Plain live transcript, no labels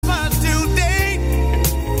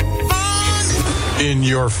In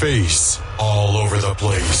your face, all over the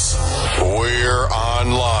place. We're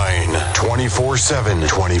online 24/7.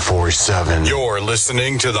 24/7. You're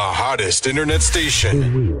listening to the hottest internet station.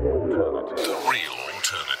 The real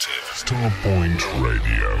alternative. Starpoint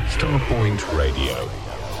Radio. Starpoint Radio.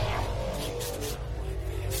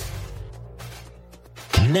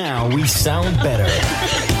 Now we sound better.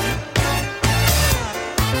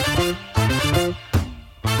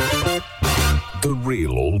 The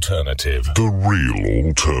real alternative. The real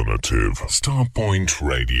alternative. Starpoint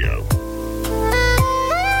Radio.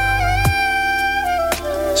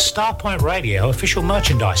 Starpoint Radio official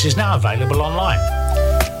merchandise is now available online.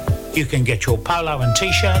 You can get your polo and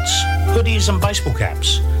t-shirts, hoodies and baseball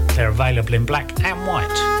caps. They're available in black and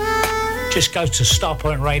white. Just go to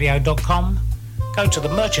starpointradio.com, go to the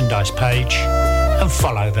merchandise page and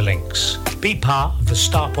follow the links. Be part of the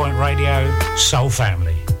Starpoint Radio Soul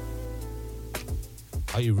family.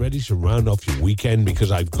 Are you ready to round off your weekend?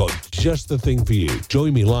 Because I've got just the thing for you.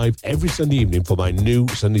 Join me live every Sunday evening for my new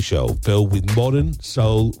Sunday show filled with modern,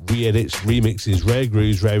 soul, re-edits, remixes, rare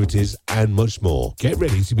grooves, rarities, and much more. Get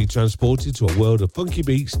ready to be transported to a world of funky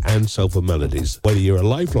beats and soulful melodies. Whether you're a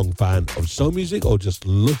lifelong fan of soul music or just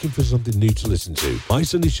looking for something new to listen to, my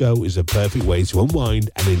Sunday show is a perfect way to unwind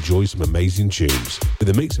and enjoy some amazing tunes. With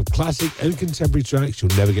a mix of classic and contemporary tracks,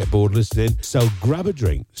 you'll never get bored listening. So grab a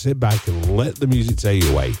drink, sit back and let the music take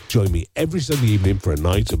you away. Join me every Sunday evening for a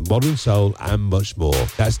night of modern soul and much more.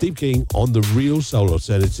 That's Steve King on the Real Soul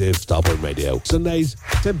Alternative, Starpoint Radio. Sundays,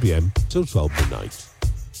 10 p.m. till 12 midnight.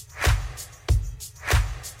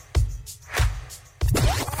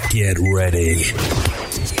 Get ready.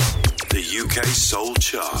 The UK Soul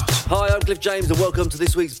Chart. Hi, I'm Cliff James and welcome to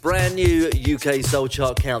this week's brand new UK Soul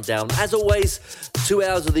Chart Countdown. As always, 2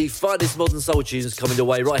 hours of the finest modern soul tunes coming your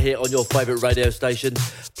way right here on your favourite radio station.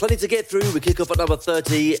 Plenty to get through. We kick off at number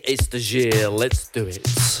 30. It's Dajir. Let's do it.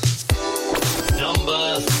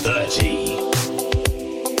 Number 30.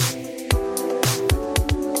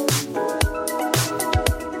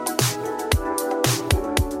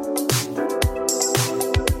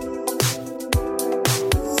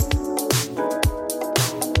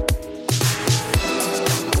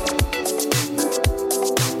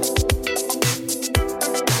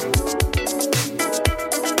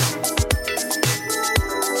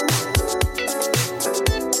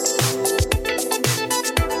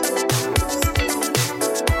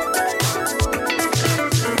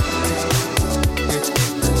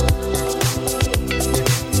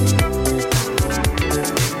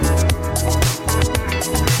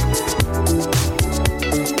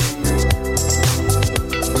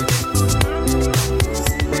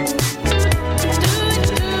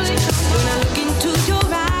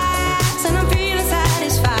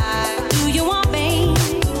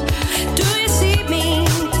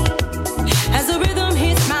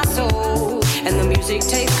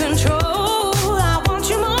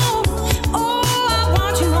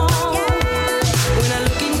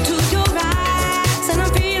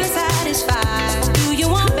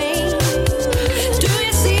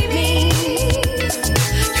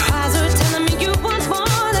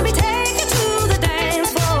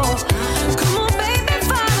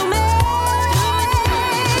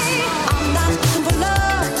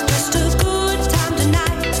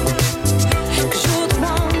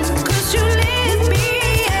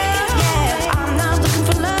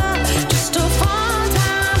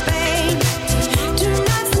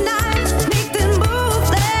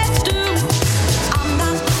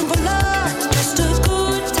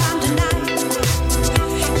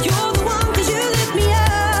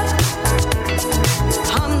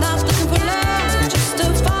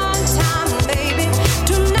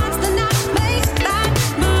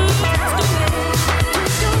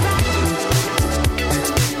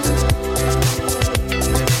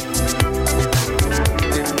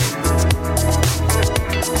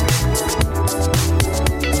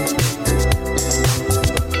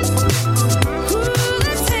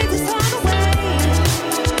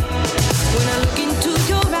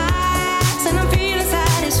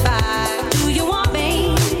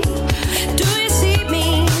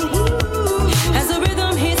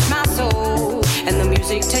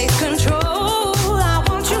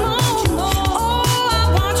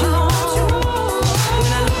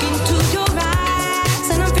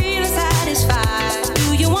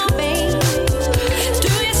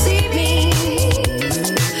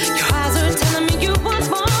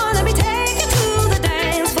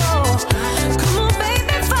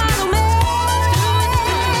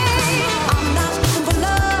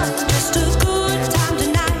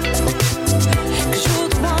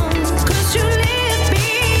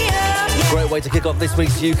 way to kick off this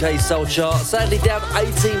week's UK Soul Chart. Sadly down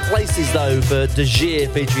 18 places though for Desir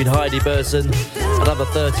featuring Heidi Burson. At number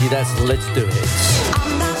 30, that's Let's Do It.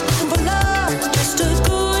 I'm not looking for love, just a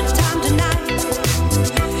good time tonight.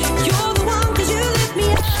 You're the one 'cause you lift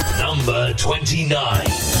me up. Number 29.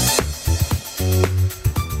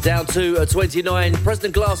 Down to 29,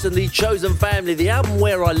 Preston Glass and the Chosen Family, the album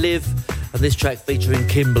Where I Live, and this track featuring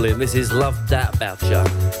Kimberly, and this is Love That About Ya.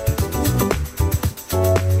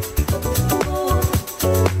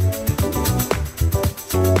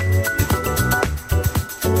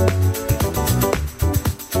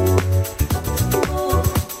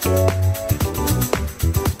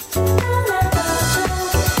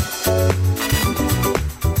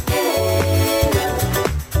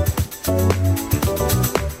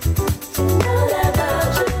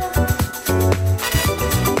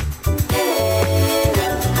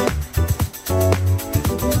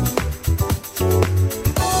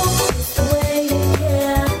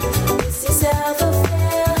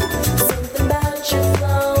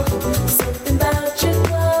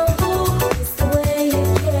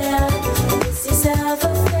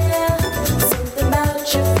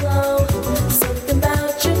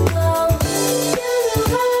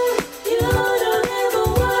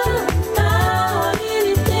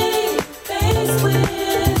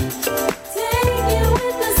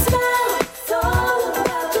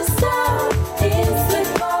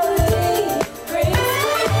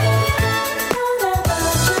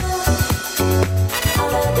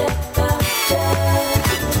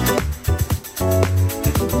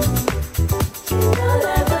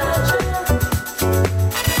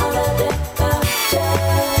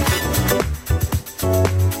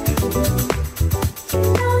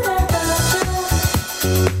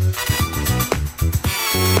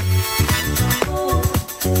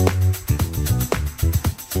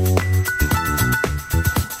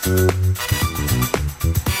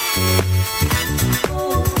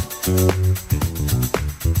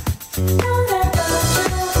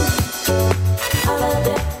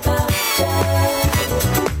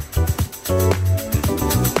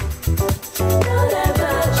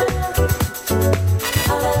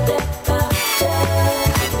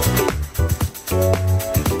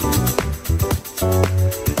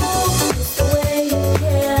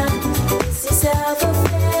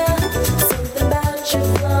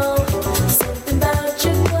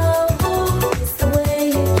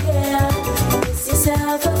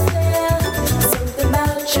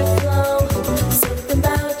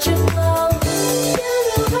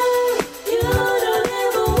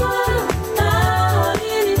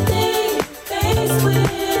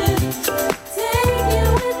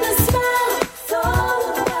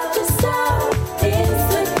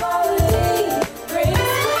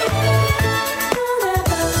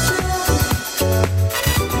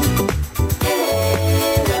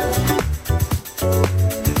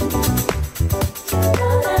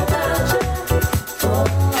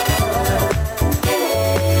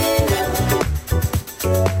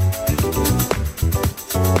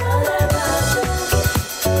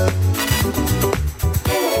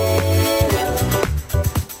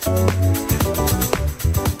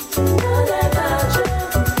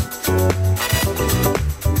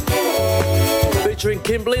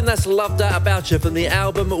 Kimberly, and that's Love That About You from the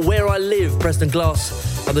album Where I Live. Preston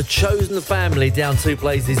Glass and the Chosen Family down 2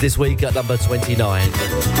 places this week at number 29.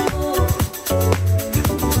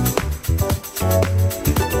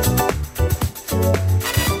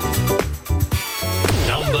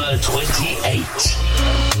 Number 28.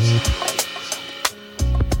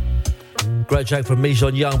 Great track from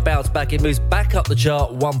Michon Young, Bounce Back. It moves back up the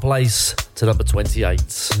chart 1 place to number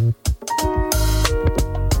 28.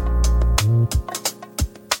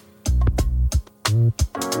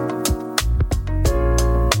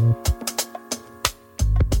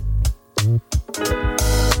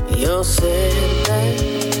 Your setback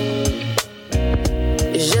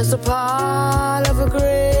is just a part of a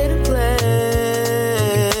greater plan.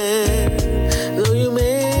 Though you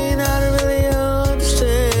may not really understand,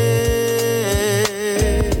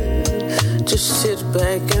 just sit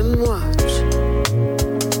back and watch.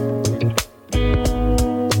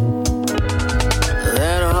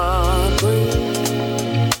 That heartbreak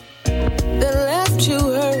that left you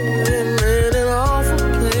hurting in an awful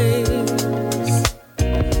place,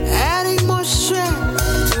 adding more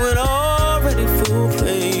stress to an already full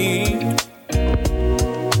plate.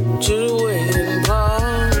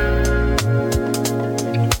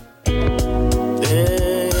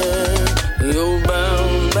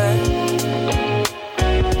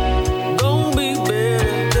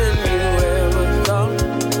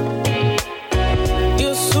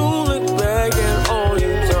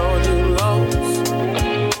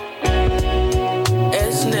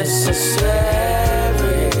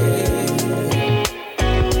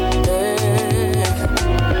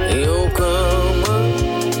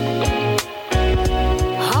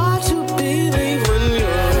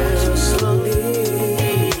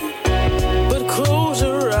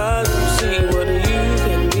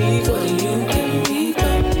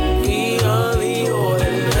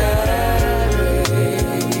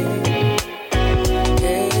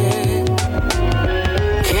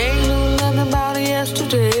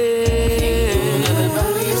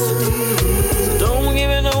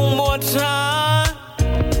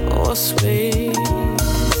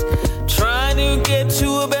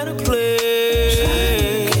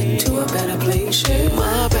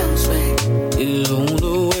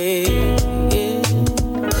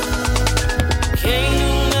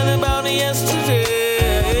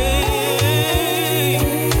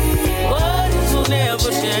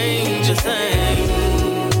 change a thing.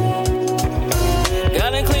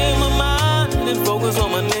 Gotta clear my mind and focus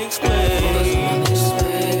on my next play.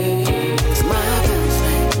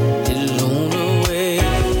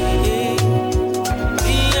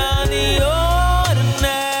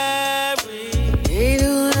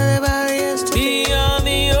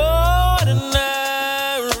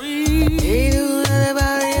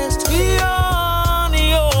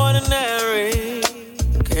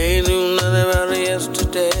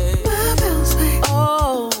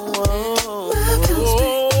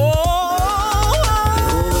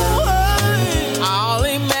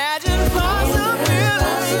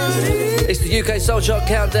 UK Soul Chart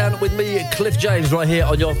Countdown with me, Cliff James, right here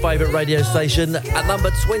on your favourite radio station. At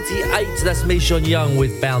number 28, that's Michon Young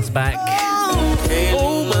with Bounce Back.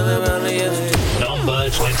 Number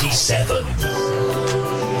 27.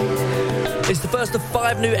 It's the first of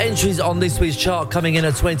 5 new entries on this week's chart. Coming in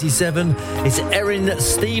at 27, it's Erin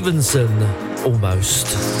Stevenson,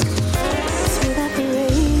 Almost.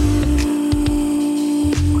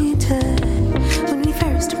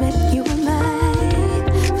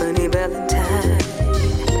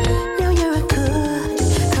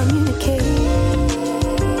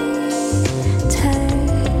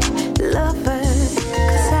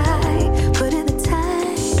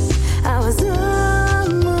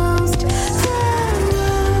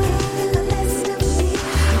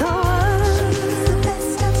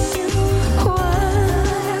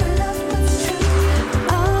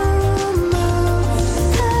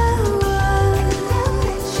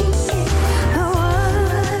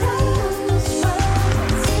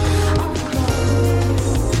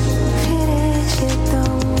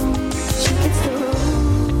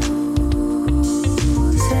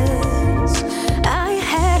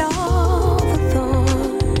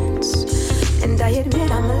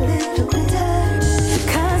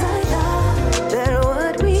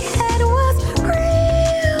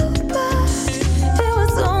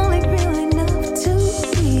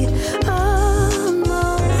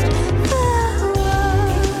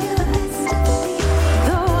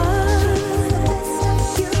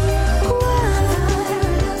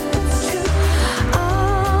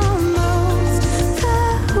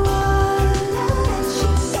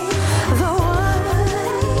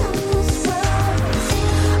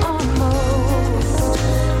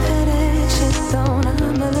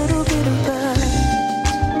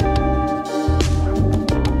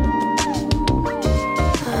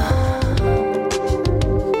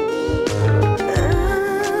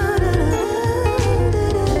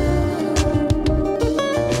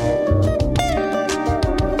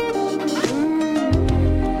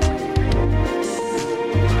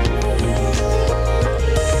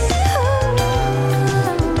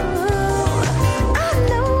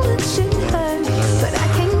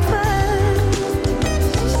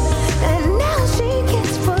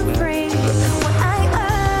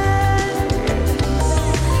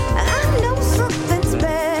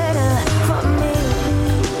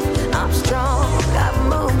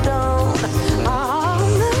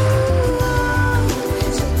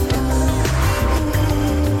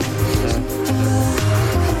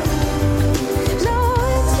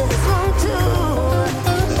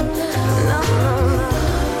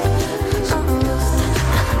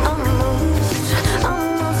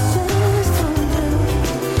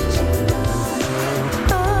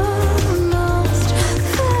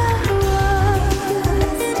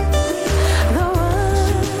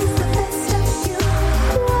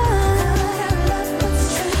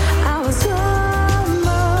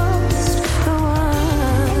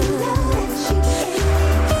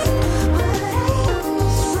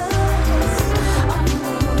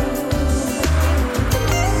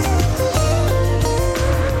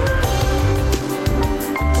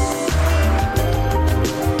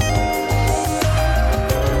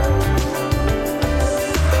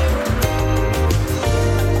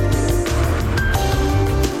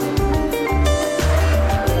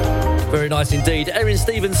 Nice indeed. Erin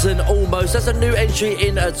Stevenson, Almost. That's a new entry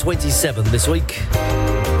in at 27 this week.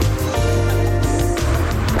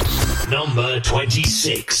 Number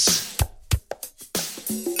 26.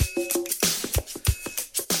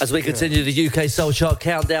 As we continue the UK Soul Chart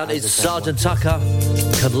Countdown, it's Sergeant Tucker.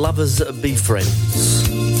 Can Lovers Be Friends?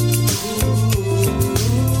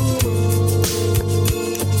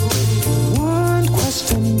 One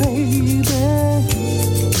question, baby.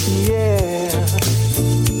 Yeah.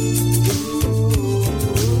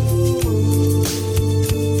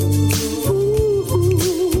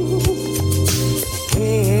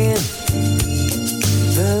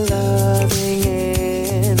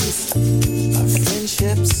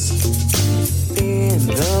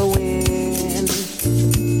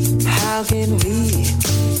 How can we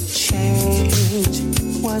change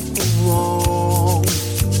what went wrong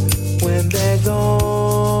when they're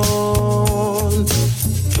gone?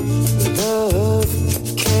 Love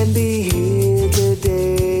can be here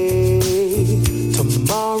today,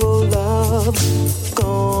 tomorrow love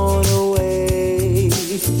gone away.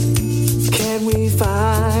 Can we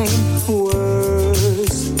find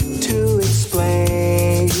words to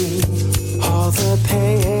explain all the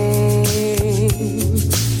pain?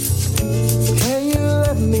 Can you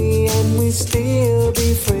love me and we still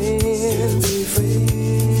be friends?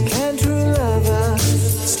 Can true lovers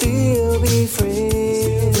still be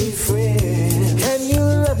friends? Can you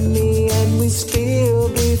love me and we still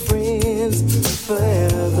be friends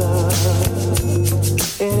forever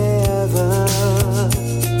and ever?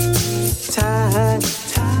 Time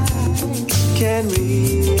can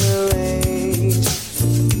rearrange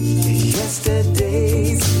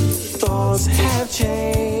yesterday's thoughts have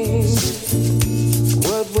changed.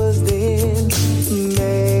 What was then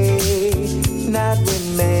may not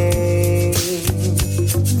remain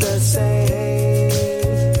the same.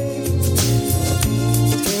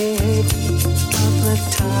 Take a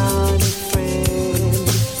platonic friend,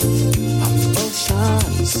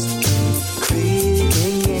 emotions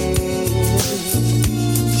creeping in.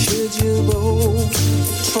 Should you both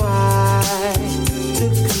try to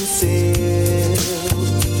conceal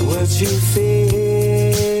what you feel?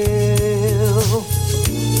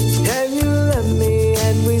 Can you love me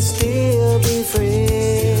and we still be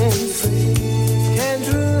friends? Can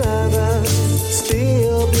true lovers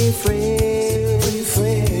still be friends?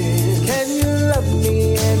 Can you love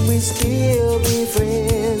me and we still be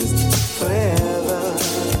friends forever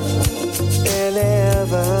and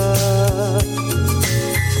ever?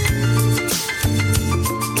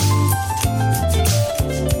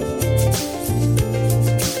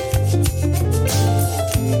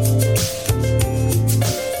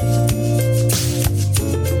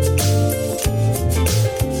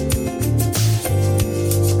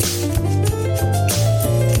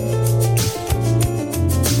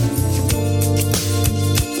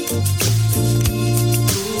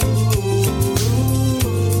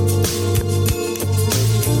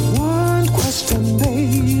 One question,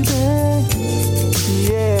 baby.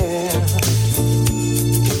 Yeah.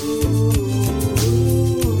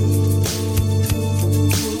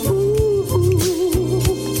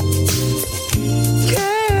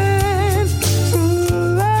 Can true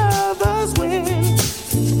lovers win?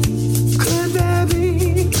 Could there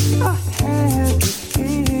be a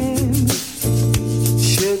happy end?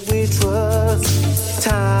 Should we trust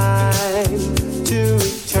time to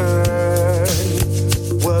return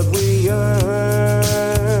what we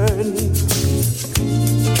earn?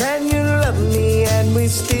 Can you love me and we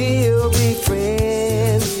still be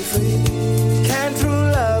friends? Can true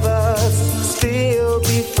lovers still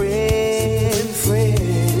be friends?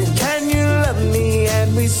 Can you love me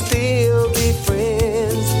and we still be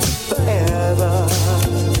friends forever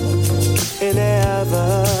and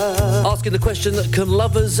ever? Asking the question, can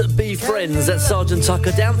lovers be friends? That's Sergeant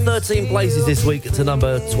Tucker, down 13 places this week to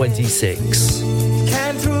number 26.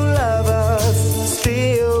 Can true lovers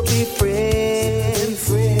still be friends?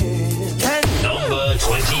 Can Number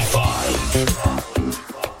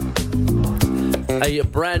 25. A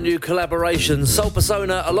brand new collaboration, Soul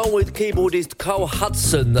Persona, along with keyboardist Cole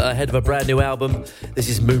Hudson, ahead of a brand new album. This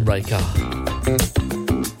is Moonraker.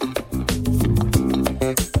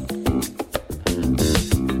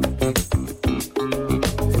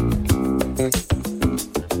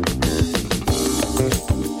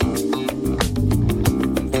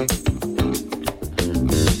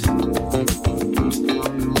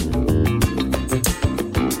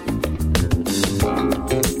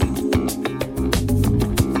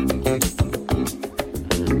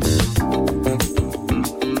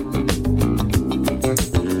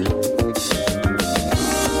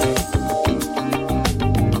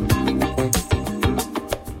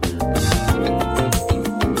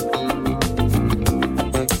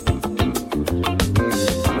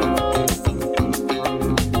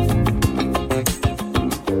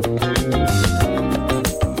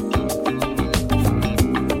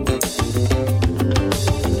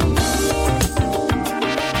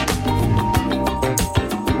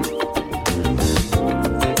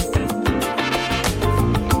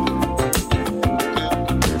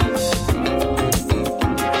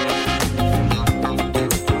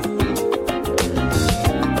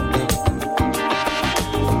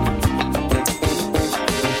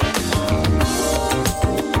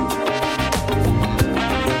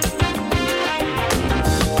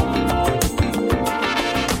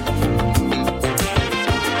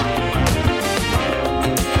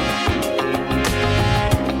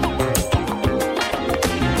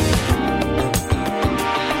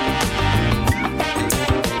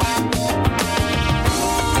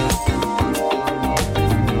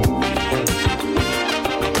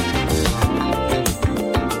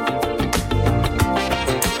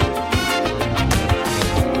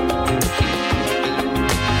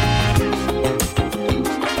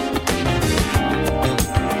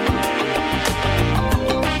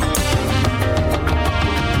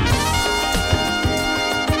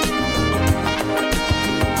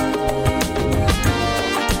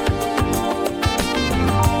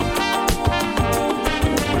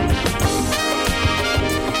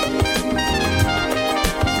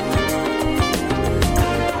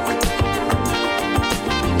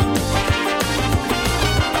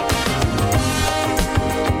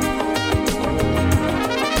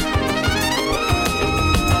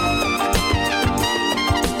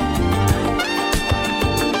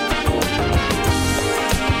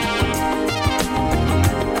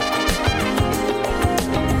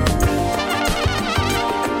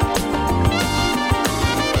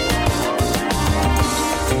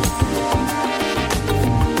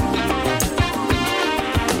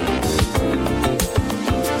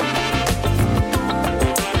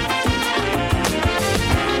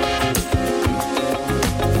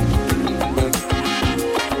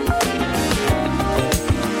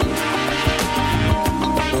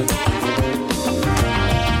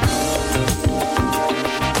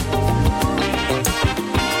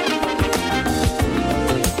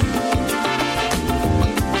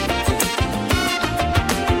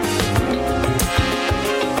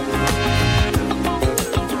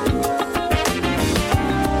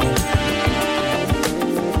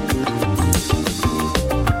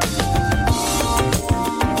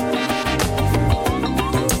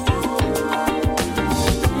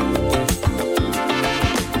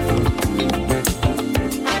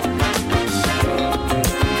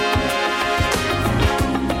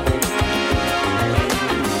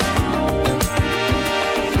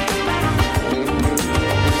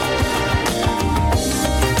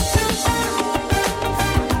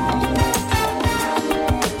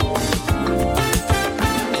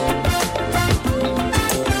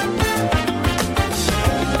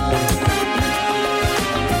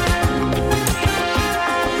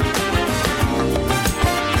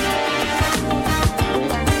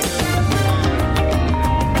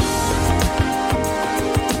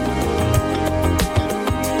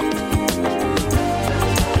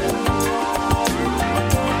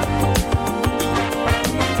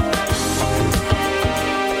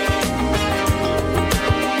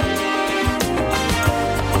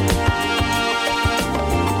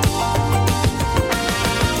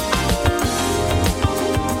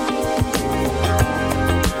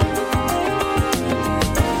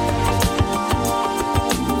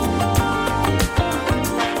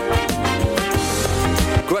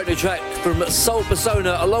 track from Soul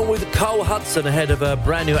Persona along with Cole Hudson ahead of a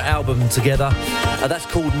brand new album together. That's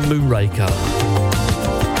called Moonraker.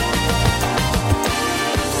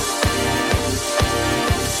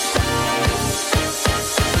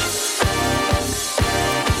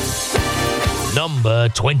 Number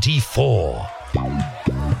 24.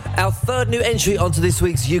 Our third new entry onto this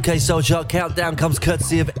week's UK Soul Chart Countdown comes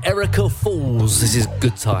courtesy of Erica Falls. This is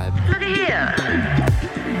Good Time. Look here.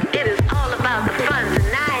 It is all about the fun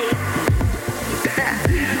tonight.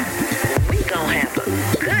 We gon' have a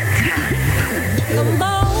good time. Come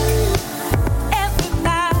on,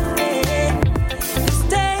 everybody,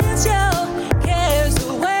 dance your cares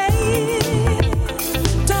away.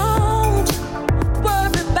 Don't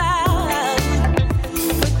worry about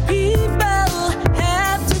what people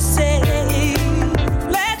have to say.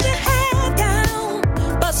 Let your head down,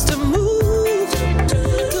 bust a move,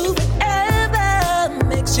 do whatever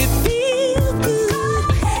makes you feel good.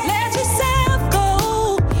 Let yourself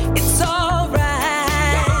go, it's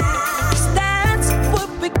alright. 'Cause that's what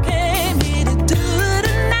we came here to do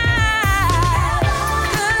tonight.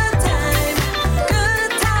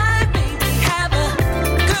 Good time, baby, have a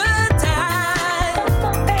good time.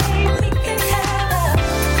 Baby, can have a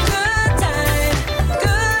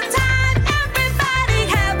good time, everybody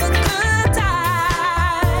have a good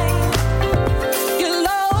time. Your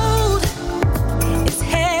load is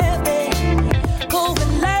heavy, go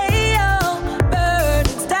and lay your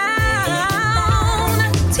burdens down.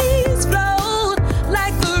 Tears flowed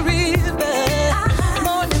like a river,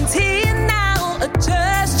 morning tea now,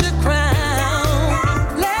 adjust your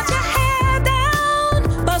crown. Let your hair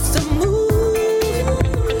down, bust a move.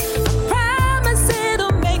 I promise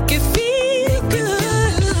it'll make you feel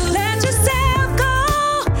good. Let yourself go,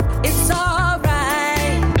 it's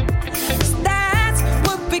alright. 'Cause that's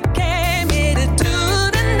what we came here to do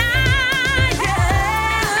tonight.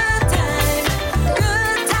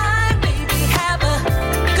 Good time, baby, have a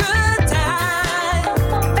good time.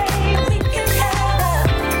 Baby, can have a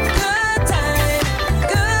good time,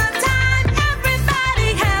 everybody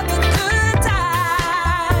have a good time.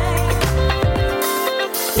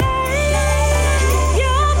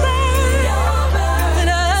 Your burn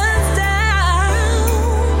us down.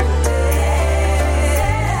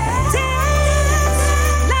 Dance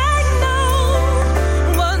like no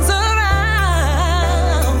one's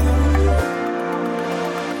around.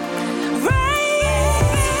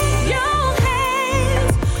 Raise your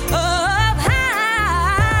hands up high.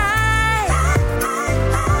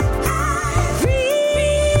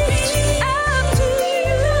 Reach up to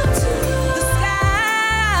the sky.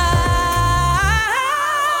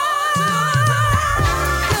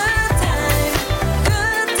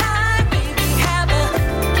 Good time, baby, have a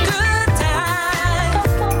good time.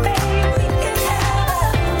 Baby, can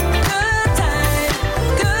have a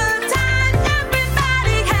good time,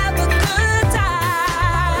 everybody have a good time.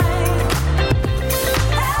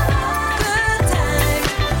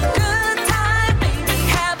 Good time, baby,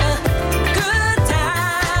 have a good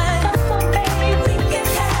time. Baby, can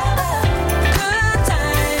have a good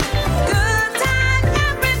time,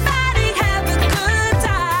 everybody have a good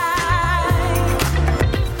time.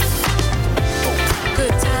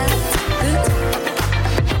 Good time, good time.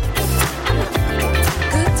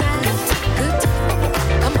 Good time, good time.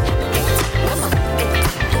 Come on, come on.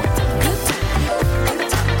 Good time, good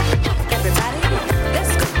time. Everybody,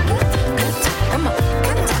 let's go. Good time, come on.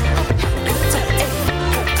 Good time, good time.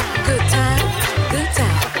 Good time, good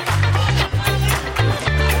time.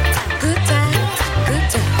 Good time, good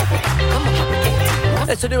time. Come on.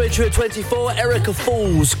 That's a new entry at 24, Erica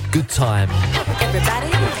Falls, Good Time.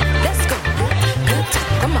 Everybody, let's go. Good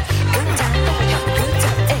time, come on. Good time, good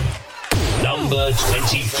time. Number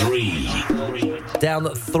 23.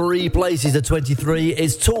 Down 3 places at 23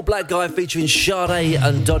 is Tall Black Guy featuring Sade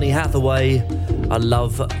and Donny Hathaway. I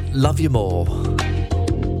love you more.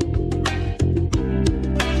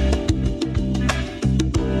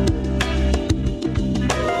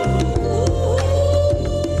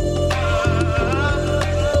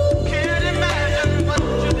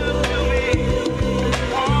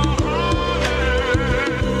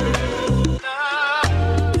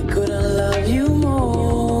 Couldn't love you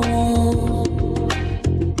more.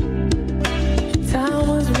 Time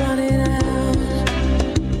was running out.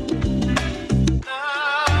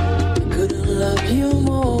 Couldn't love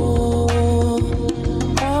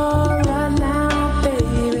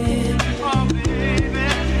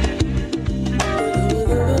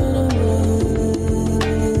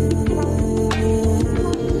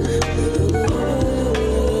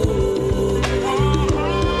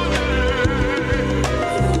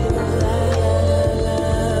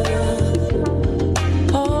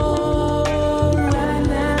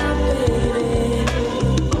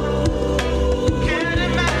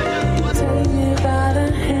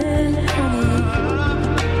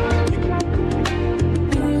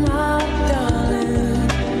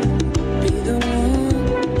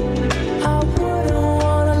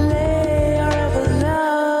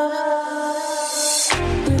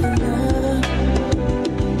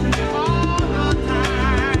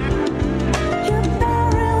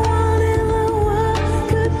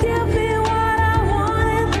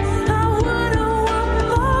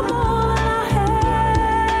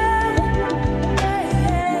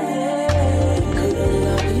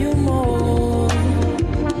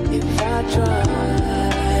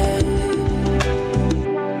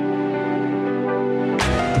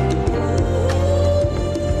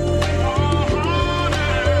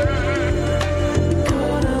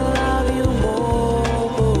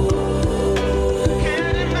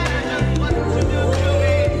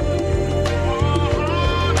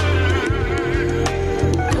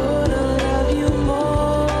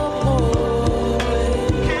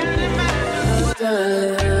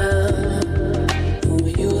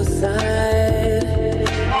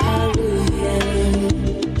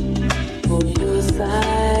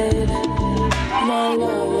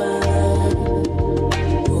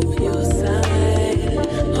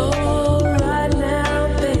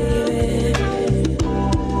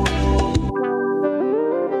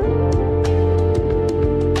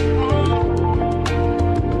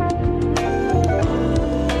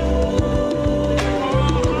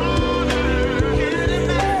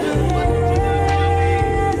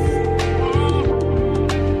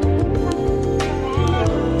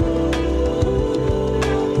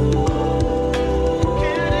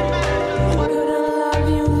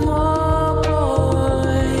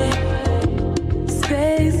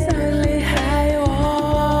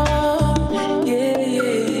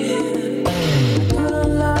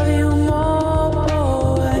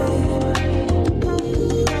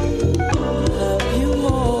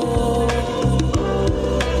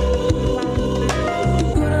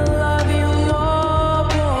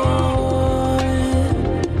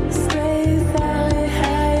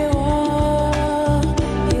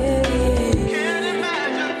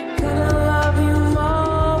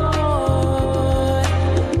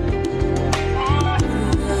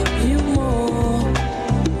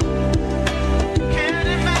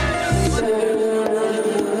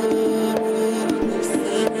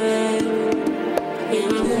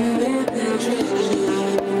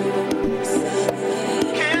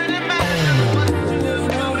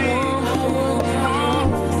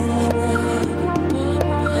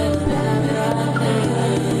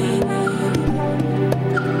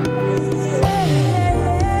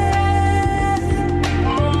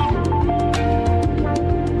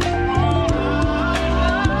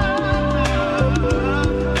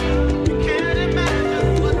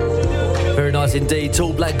Indeed,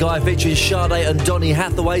 Tall Black Guy featuring Sade and Donny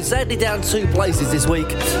Hathaway. Sadly down 2 places this week.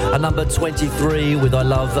 At number 23 with I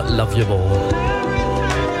Love You More.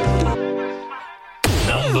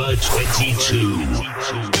 Number 22.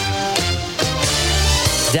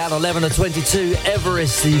 Down 11 to 22,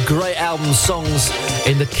 Everest, the great album Songs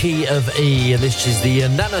in the Key of E. And this is the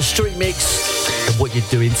Nana Street mix of What You're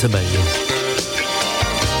Doing to Me.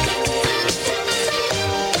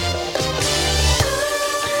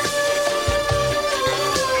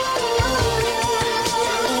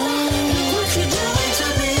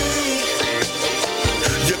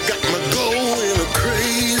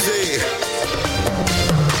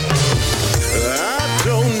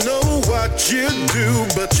 You do,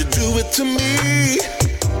 but you do it to me.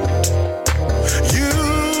 You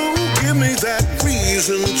give me that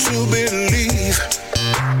reason to believe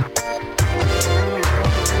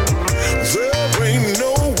there ain't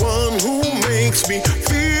no one who makes me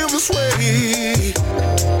feel this way.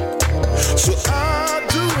 So I'd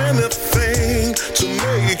do anything to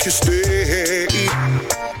make you stay.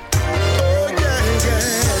 Oh yeah,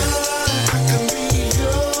 yeah. I can be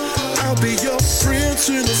yours. I'll be your prince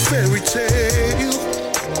in a fairy tale.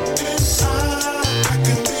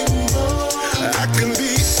 I can be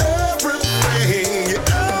everything you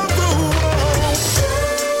ever want.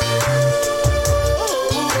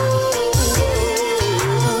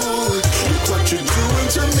 Look what you're doing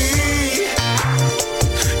to me.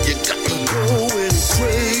 You got me going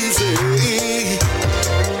crazy.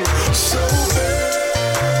 So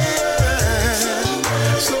bad,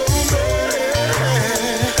 so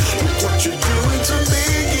bad. Look what you're doing to me.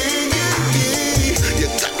 You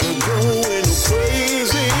got me going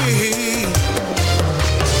crazy.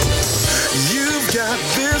 Got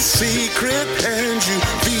this secret and you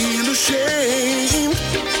feel ashamed,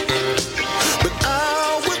 but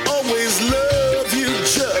I will always love you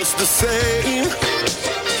just the same.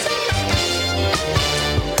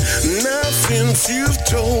 Now since you've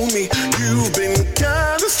told me you've been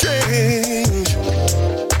kinda strange,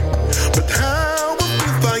 but how a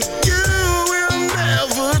bit like you will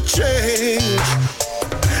never change.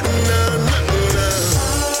 No, no, no.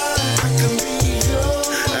 I can be yours.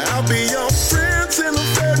 I'll be your friend in a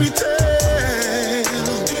fairy tale.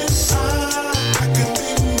 I can be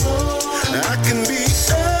more. I can be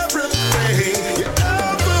everything you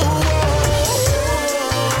ever want.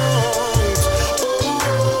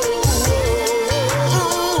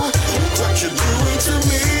 Oh, what you're doing to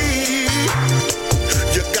me,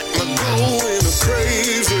 you got me going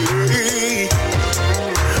crazy.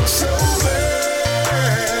 So bad,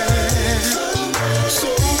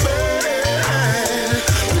 so bad.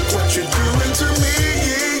 Look what you're doing to me.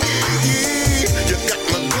 You got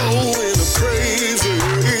me going crazy.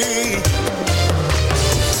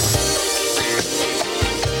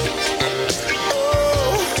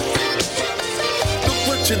 Oh, look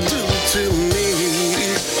what you do to me.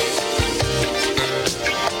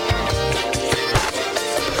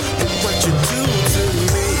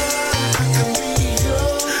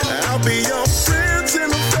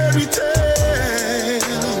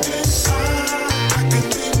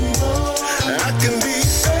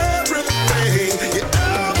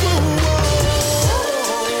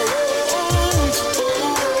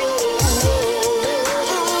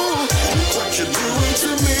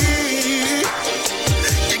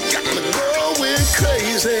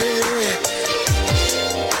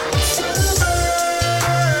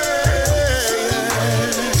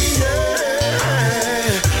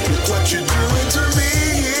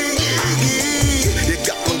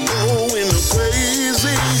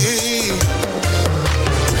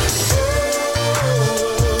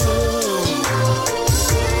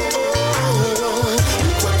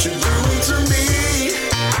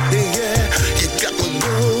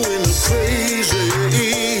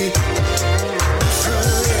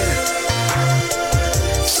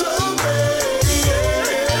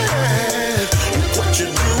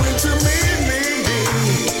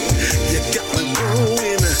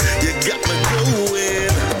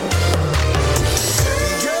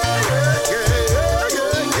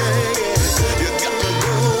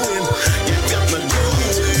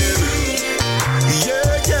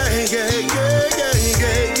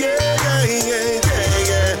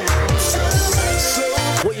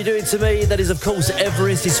 that is, of course,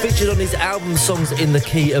 Everest. He's featured on his album Songs in the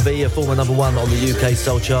Key of E, a former number 1 on the UK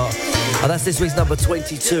Soul Chart. And that's this week's number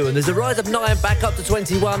 22. And there's a rise of 9 back up to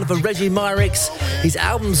 21 for Reggie Myrix. His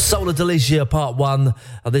album Solar Delicia Part 1.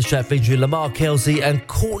 And this track featuring Lamar Kelsey and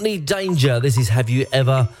Courtney Danger. This is Have You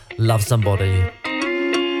Ever Loved Somebody?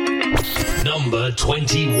 Number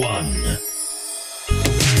 21.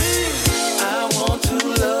 I want to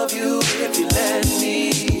love you if you let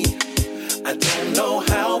me. I don't know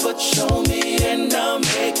how, but show me and I'll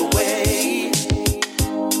make a way.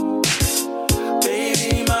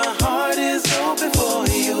 Baby, my heart is open for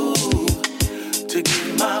you to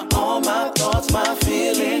give my all, my thoughts, my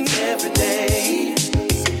feelings every day. So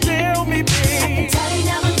tell me, babe. I can tell you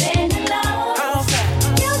never been in love. How's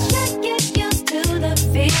that? You should get used to the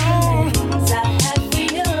feelings I have for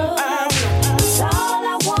you. It's all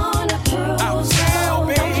I wanna prove.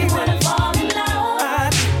 So don't you wanna fall in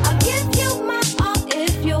love? I'll give you my all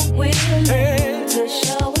if you're willing to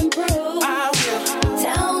show and prove.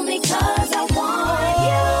 Tell me 'cause I want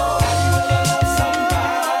you.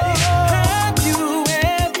 Have you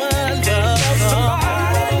ever loved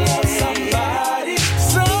somebody?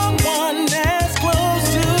 Someone that's close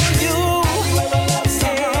to you.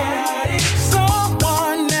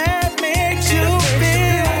 Someone that makes you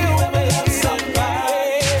feel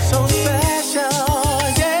so special.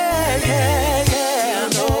 Yeah. I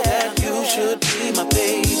know that you should be my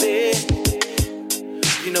baby.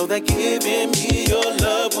 You know that giving me your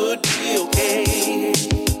love would be okay.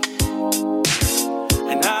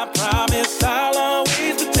 And I promise I'll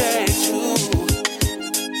always protect you.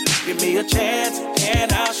 Give me a chance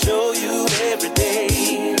and I'll show you every day.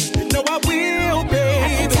 You know I will, I can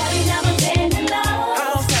baby. tell you never been in love.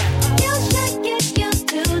 How's that? You should get used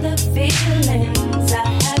to the feelings I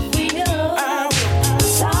have for you.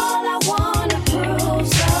 It's all I wanna prove.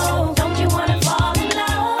 So don't you wanna fall in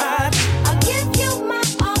love? I'll give you my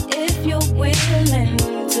all if you're willing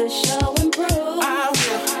to show and prove.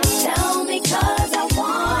 Tell me 'cause I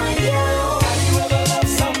want you. Have you ever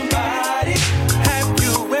loved somebody? Have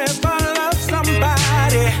you ever loved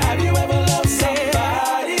somebody? Have you ever loved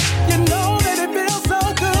somebody? You know that it feels so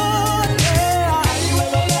good, yeah. Have you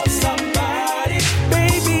ever loved somebody?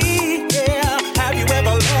 Baby, yeah. Have you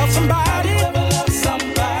ever loved somebody? Have you ever loved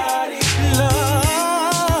somebody?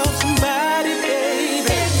 Love somebody,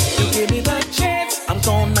 baby. You give me the chance, I'm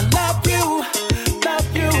gonna love you, love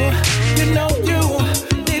you. You know you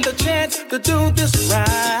need the chance to do this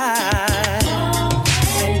right.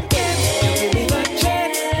 And if you give me the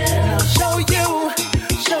chance, then I'll show you.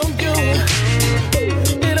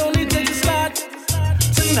 It only takes a start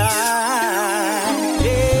tonight.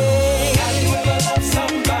 Yeah. Have you ever loved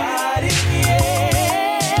somebody?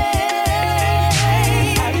 Yeah.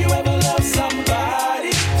 Have you ever loved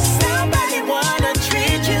somebody? Somebody wanna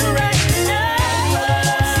treat you right now.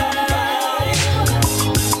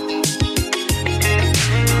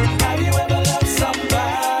 Have you ever loved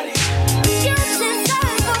somebody? You should know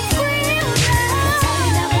I'm real love. Tell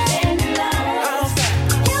you never been in love. How's that?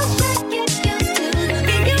 You should get used to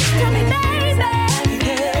me, baby.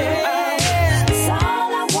 It's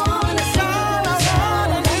all I wanna do.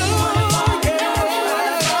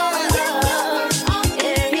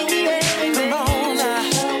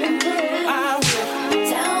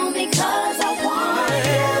 Tell me 'cause I want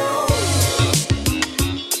you.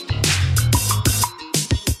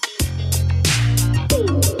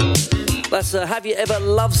 That's Have You Ever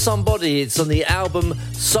Loved Somebody? It's on the album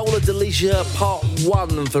Solar Delicia Part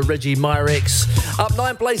 1 for Reggie Myrix. Up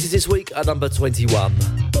 9 places this week at number 21.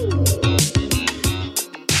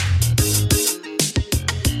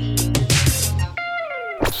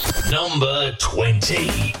 Number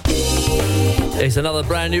 20. It's another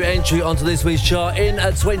brand new entry onto this week's chart. In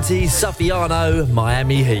at 20, Suffiano,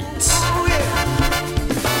 Miami Heat.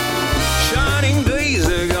 Shining days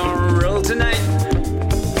are gonna roll tonight.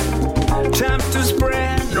 Time to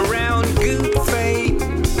spread around good faith.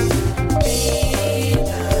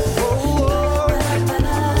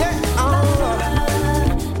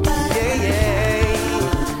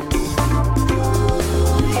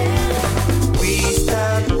 We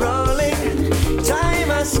start rolling, time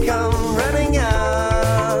has come running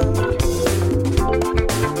out.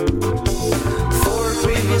 For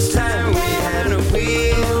previous time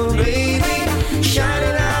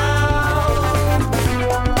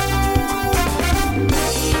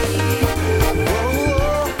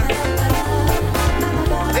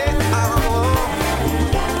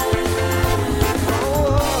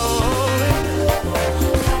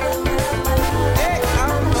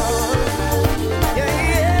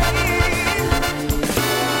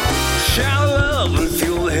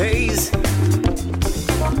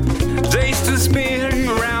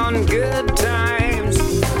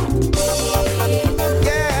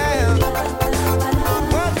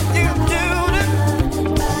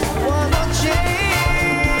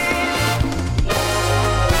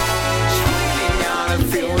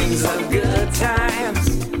feelings of good times.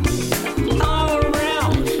 All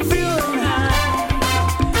around, feeling high.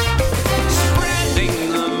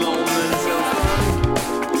 Spreading the moments of fun.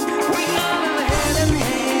 We all hand in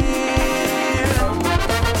hand.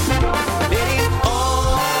 Let it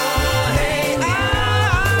all hang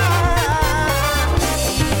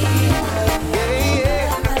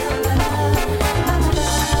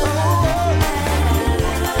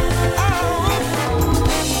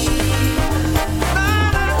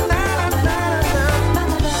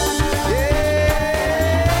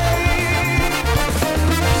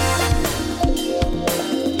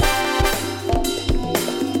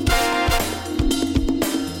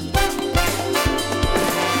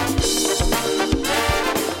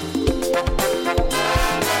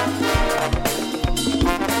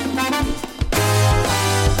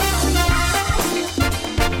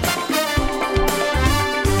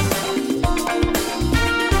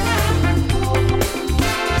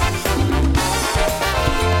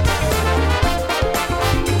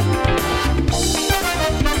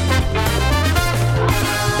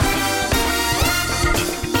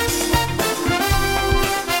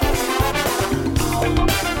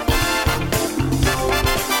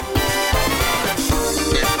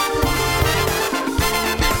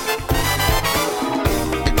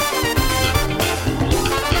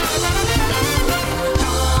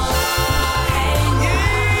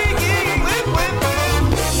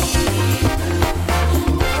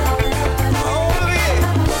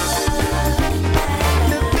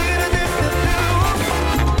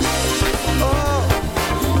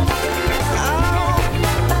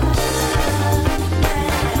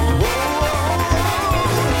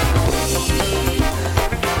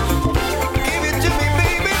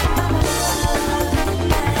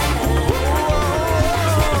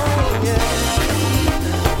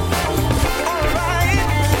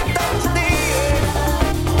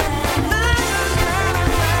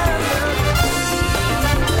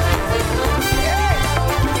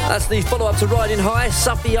The follow-up to Riding High,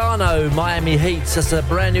 Suffiano, Miami Heat. That's a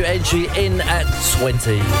brand new entry in at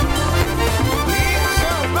 20.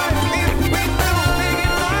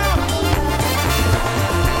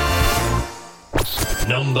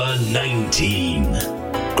 Number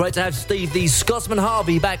 19. Great to have Steve the Scotsman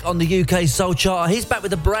Harvey back on the UK Soul Chart. He's back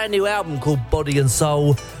with a brand new album called Body and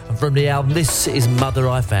Soul. And from the album, this is Mother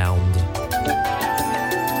I Found.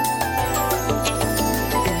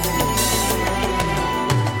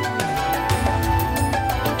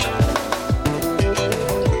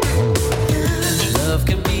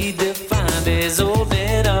 Is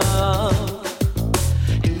opening up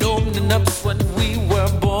and opening up what we were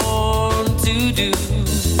born to do.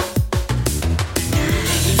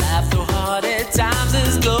 Life through hard at times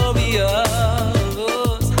is glorious,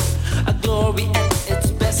 a glory at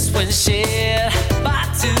its best when shared by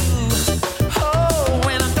two. Oh,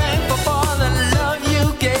 and I'm thankful for the love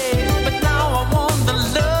you gave, but now I want the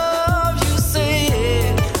love you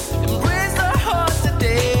saved. Embrace the heart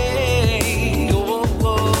today. Oh, oh,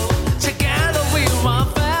 oh. My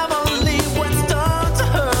family, what's done to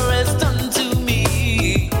her is done to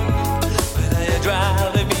me. But you're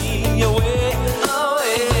driving me away,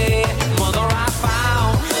 away. Mother, I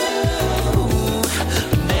found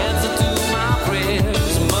an answer to my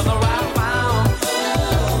prayers. Mother, I found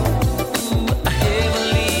a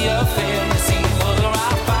heavenly affair. You see, Mother,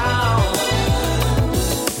 I found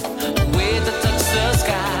a way to touch the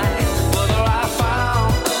sky. Mother, I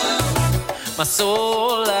found my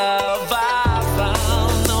soul love.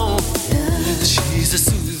 She's a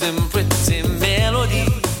soothing, pretty melody,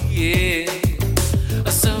 yeah.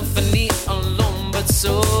 A symphony alone, but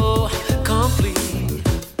so complete.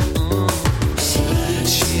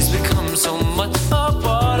 She's become so much a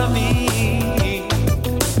part of me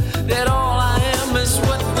that all I am is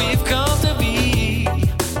what we've come to be.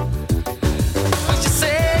 You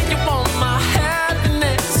say you want my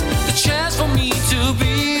happiness, the chance for me to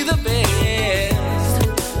be the best.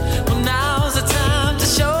 Well, now's the time to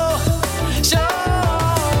show.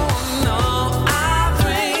 No,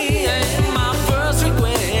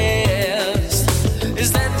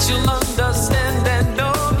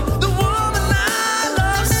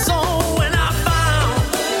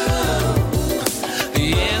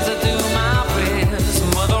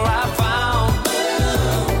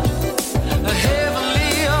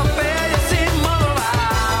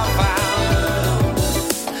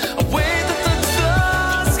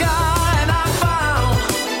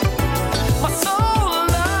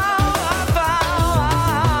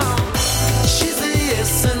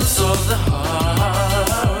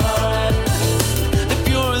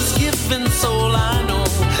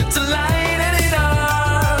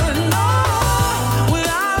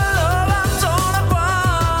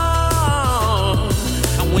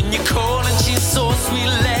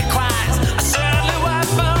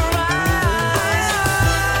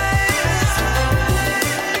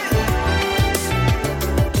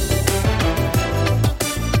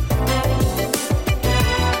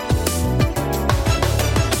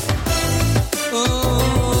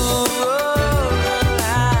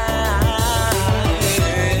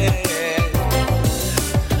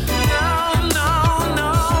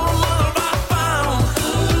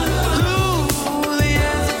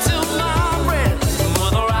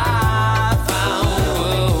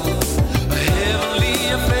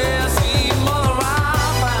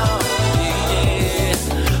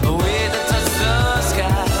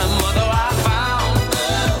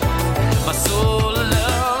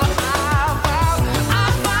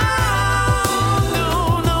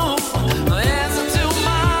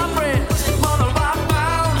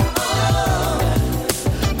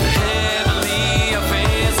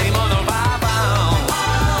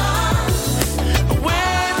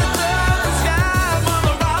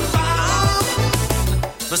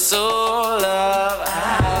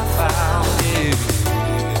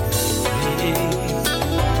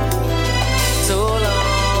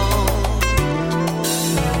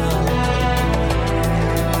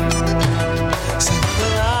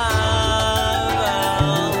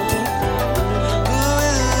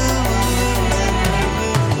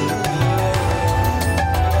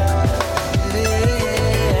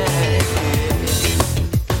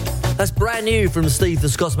 brand new from Steve the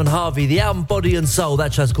Scotsman Harvey, the album Body and Soul.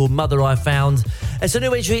 That track's called Mother I Found. It's a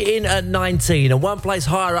new entry in at 19, and one place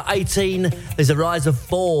higher at 18. There's a rise of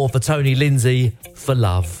 4 for Tony Lindsay, For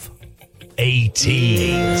Love.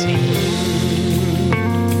 18.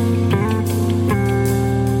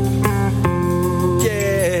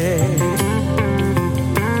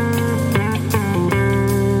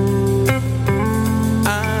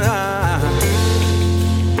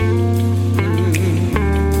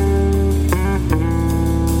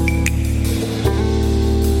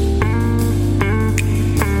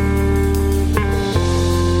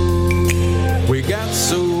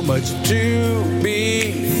 To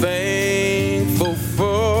be thankful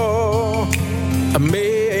for,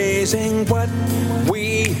 amazing what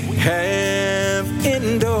we have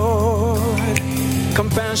endured.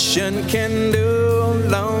 Compassion can no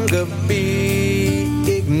longer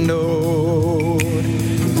be ignored.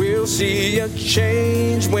 We'll see a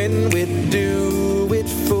change when we do it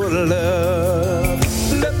for love.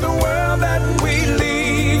 Let the world that we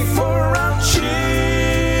leave for our children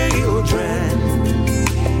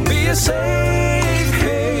be a safe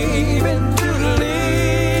haven to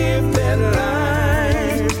live their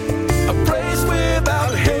lives, a place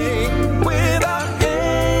without hate, without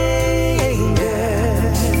anger.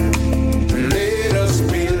 Let us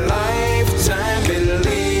be lifetime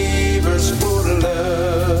believers for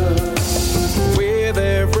love. With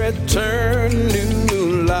every turn,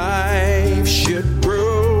 new life should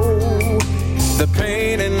grow. The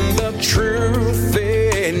pain and the truth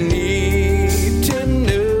they need to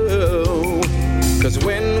know. 'Cause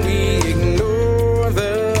when we ignore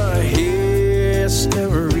the history,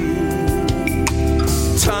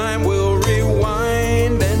 time will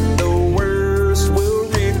rewind and the worst will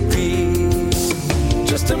repeat.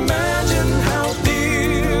 Just imagine how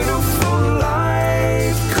beautiful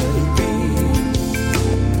life could be.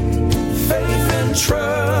 Faith and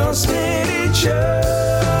trust in each other.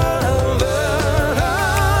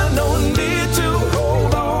 No need to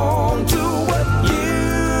hold on to what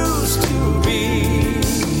used to be.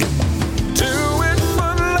 Do it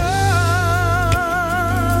for love.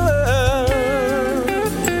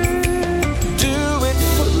 Do it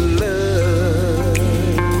for love.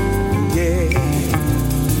 Yeah.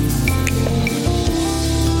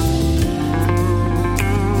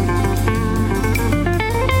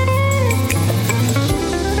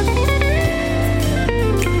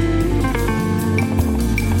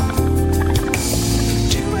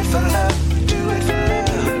 Do it for love. Do it for love.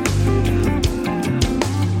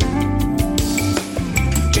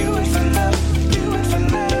 Do it for love. Do it for love. Do it for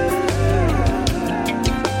love.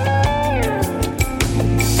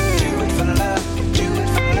 Do it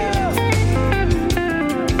for love.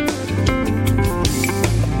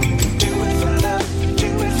 Do it for love. Do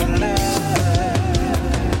it for love.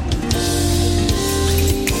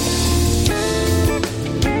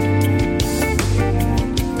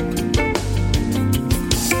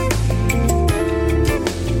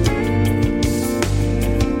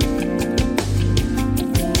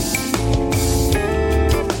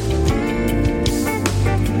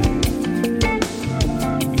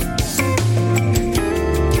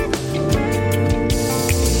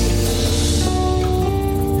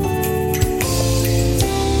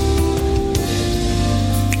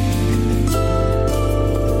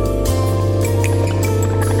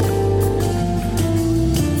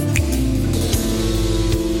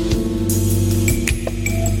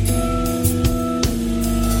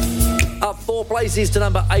 Up 4 places to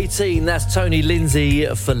number 18. That's Tony Lindsay,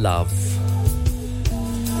 For Love.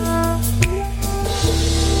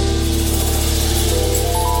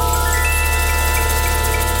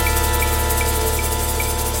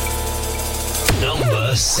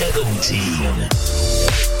 Number 17.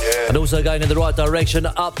 And also going in the right direction,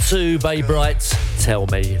 up to Bay Bright, Tell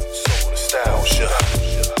Me. Style,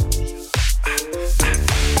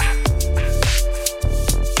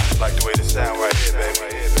 like the way this sound right here, baby.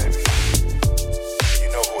 You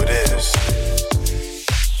know who it is.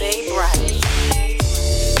 Bay Bright.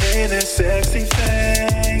 Hey, that sexy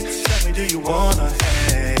thing. Tell me, do you wanna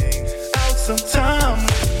hang out sometime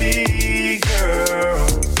with me, girl?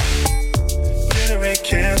 Dinner and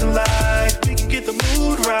candlelight, we can get the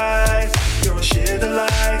mood right. You're a share the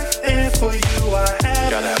light, and for you I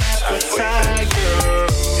have an appetite, girl.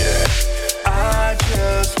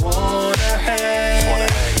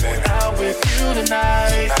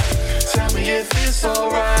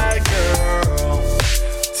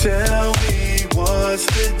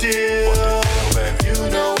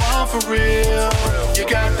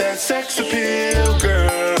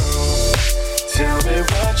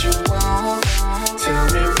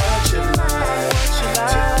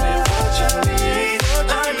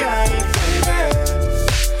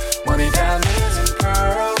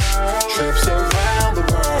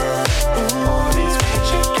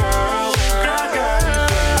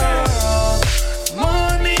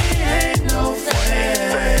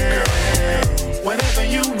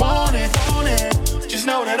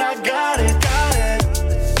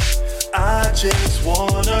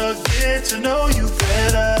 get to know you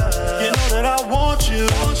better. You know that I want you.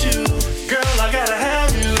 Girl, I gotta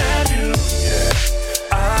have you. Yeah.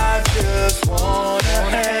 I just wanna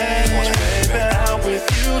hang out with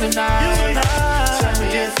you tonight. Tell me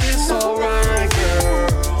if it's alright,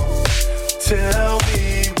 girl. Tell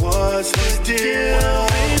me what's the deal,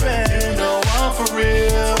 baby. You know I'm for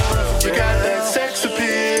real. You got that sex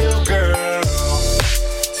appeal, girl.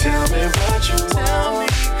 Tell me what you want,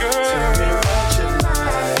 girl. Tell me what you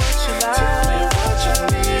like. Tell me what you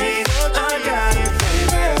need. I got it,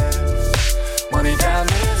 baby. Money,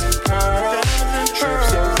 diamonds, and pearls.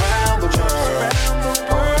 Trips around the world.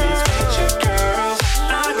 Parties with your girls.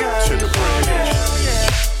 I got to the bridge.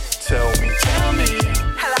 Tell me.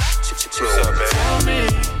 What's up, baby? Tell me.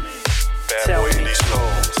 Bad boy in these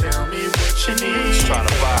clothes. Tell me what you need. Just trying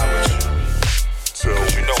to vibe with you.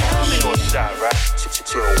 Cause you know I'm a short shot, right?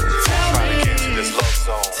 Trying to get to this love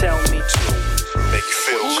song. Tell me to make you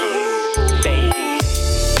feel good, baby.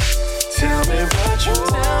 Tell me what you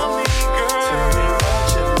want, girl. Tell me what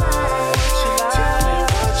you like. Tell me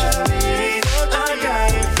what you need. I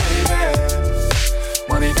got it, baby.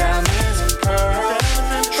 Money, diamonds, and pearls.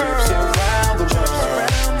 Trips around the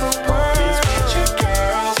world. Parties with your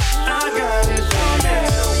girls. I got it, baby.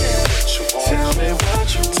 Tell me what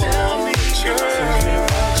you want. Tell me,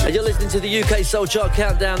 girl. And you're listening to the UK Soul Chart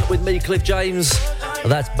Countdown with me, Cliff James.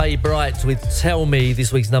 That's Babe Bright with Tell Me,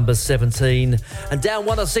 this week's number 17. And down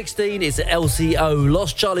 1 of 16 is LCO,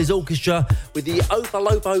 Lost Charlie's Orchestra with the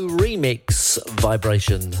Opalopo remix,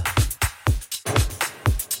 Vibration.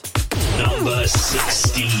 Number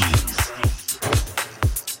 16.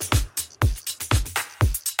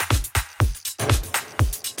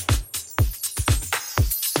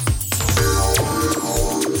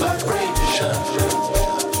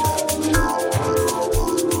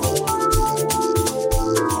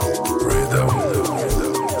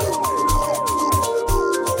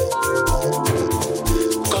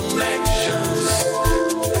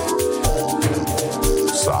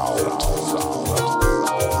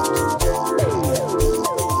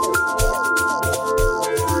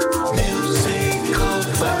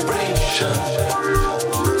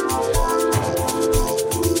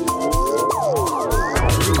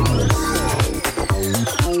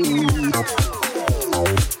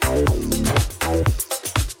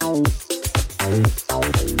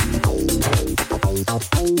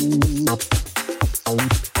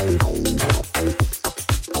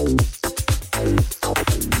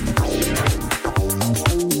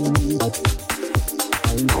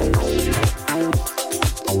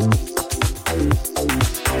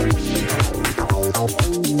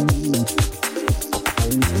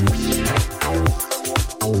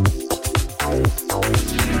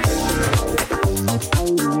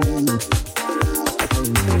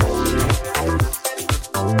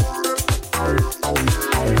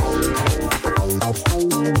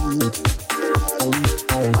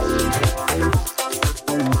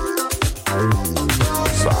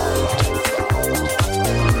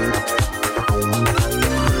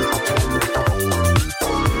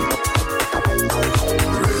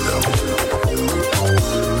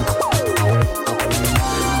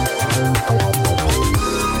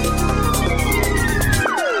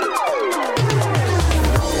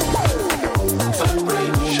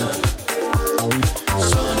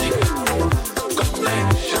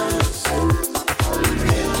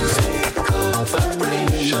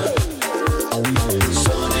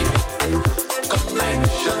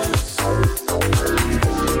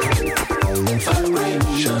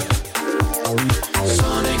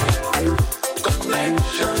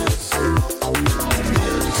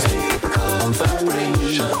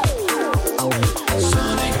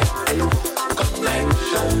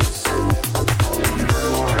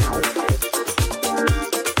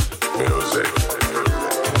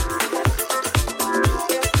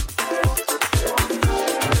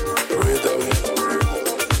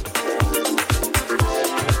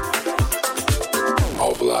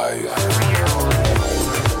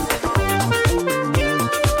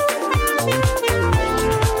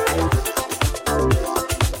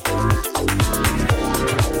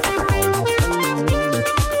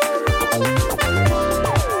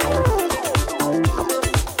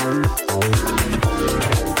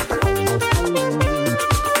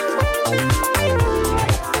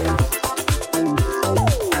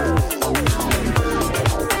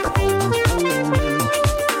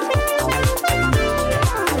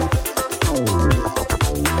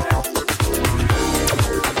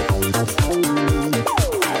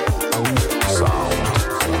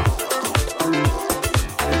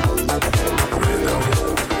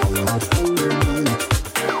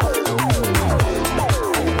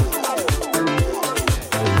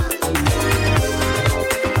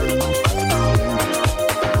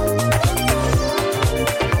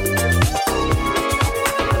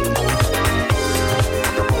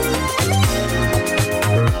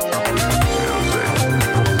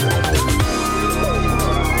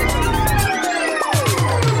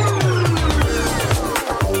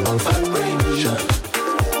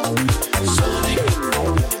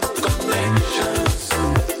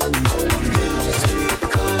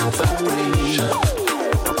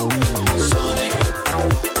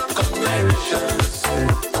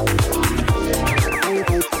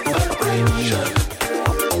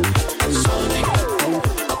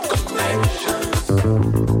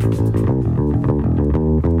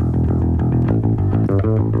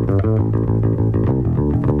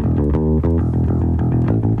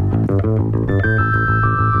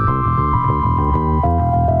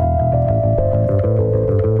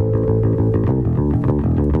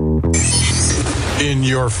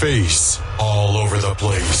 your face, all over the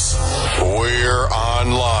place. We're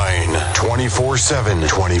online 24/7.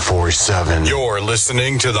 24/7. You're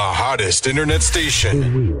listening to the hottest internet station. The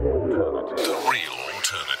real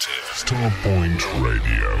alternative. Starpoint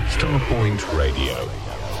Radio. Starpoint Radio.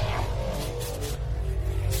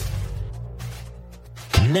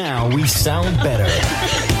 Now we sound better.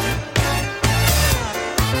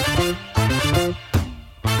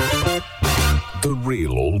 The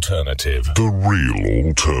real alternative. The real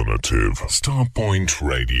alternative. Starpoint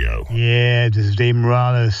Radio. Yeah, this is Dave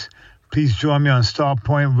Morales. Please join me on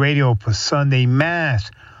Starpoint Radio for Sunday Mass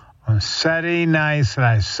on Saturday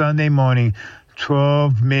night/Sunday morning,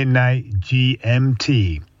 12 midnight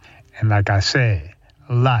GMT. And like I said,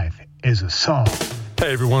 life is a song.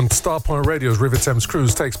 Hey everyone, Starpoint Radio's River Thames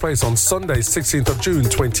Cruise takes place on Sunday, 16th of June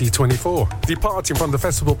 2024. Departing from the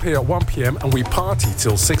festival pier at 1 p.m. and we party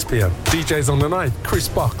till 6 p.m. DJs on the night, Chris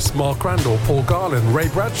Box, Mark Randall, Paul Garland, Ray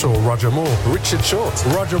Bradshaw, Roger Moore, Richard Short,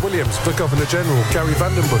 Roger Williams, the Governor General, Gary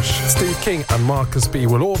Vandenbush, Steve King and Marcus B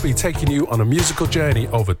will all be taking you on a musical journey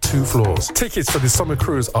over 2 floors. Tickets for this summer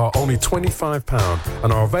cruise are only £25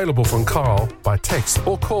 and are available from Carl by text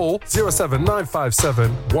or call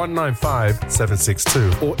 07957 195 762.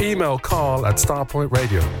 Or email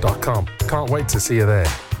carl@starpointradio.com. Can't wait to see you there.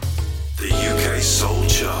 The UK Soul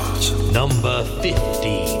Chart. Number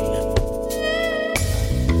 15.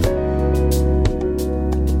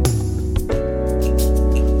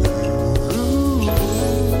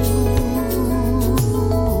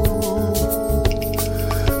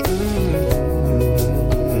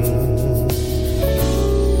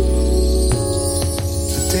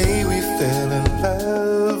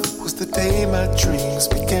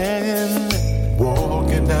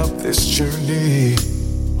 This journey,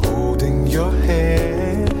 holding your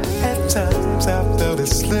hand. At times I felt it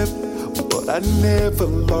slip, but I never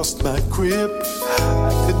lost my grip.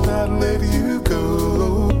 I did not let you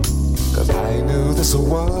go, cause I knew this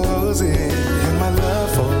was it, and my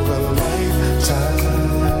love for a lifetime.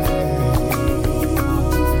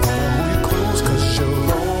 Hold you close cause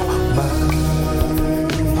you're all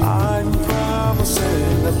mine. I'm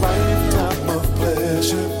promising a lifetime of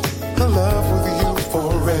pleasure, a love with you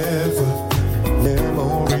forever,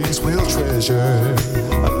 memories we'll treasure.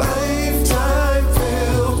 A lifetime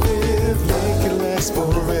filled with make it last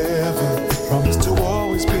forever. Promise to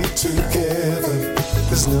always be together.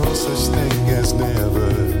 There's no such thing as never.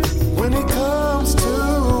 When it comes to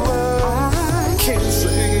us, I can't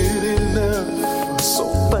say it enough. I'm so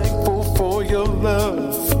thankful for your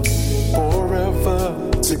love. Forever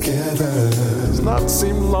together does not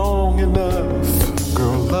seem long enough.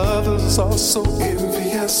 Girl, others are so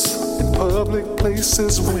envious in public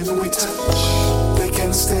places when we touch. They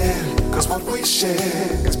can't stand, cause what we share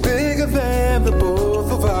is bigger than the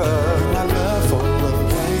both of us. My love for a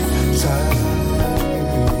lifetime.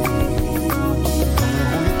 Hold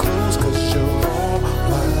you close cause you're all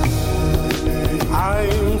mine.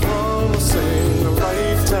 I'm promising a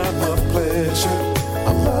lifetime of pleasure. I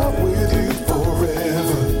love with you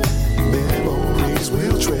forever. Memories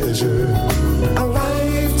we'll treasure. A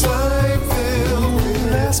lifetime filled with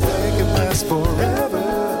last make it last forever.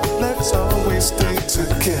 Let's always stay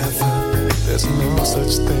together. There's no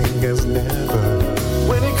such thing as never.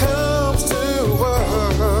 When it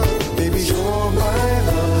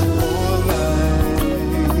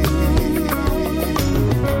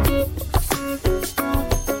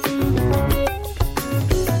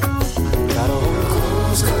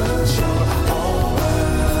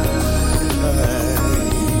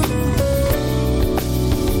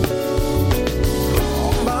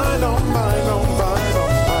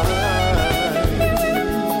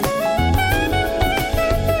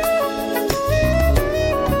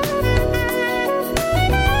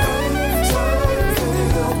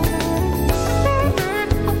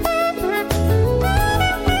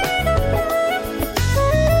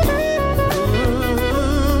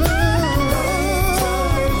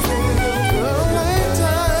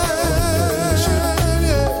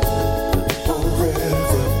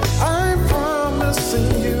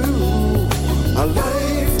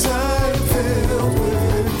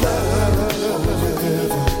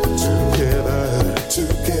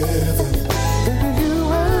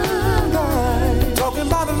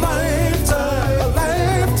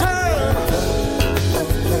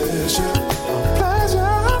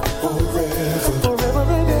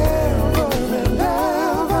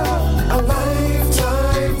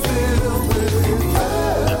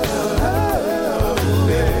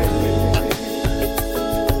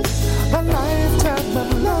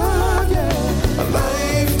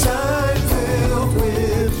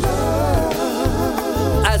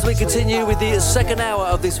As we continue with the second hour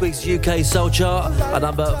of this week's UK Soul Chart, at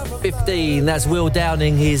number 15, that's Will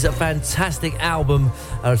Downing, his fantastic album,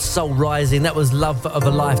 Soul Rising. That was Love of a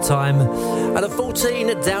Lifetime. And at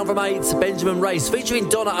 14, down from 8, Benjamin Race, featuring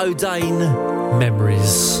Donna O'Dane,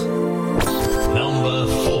 Memories. Number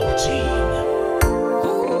 14.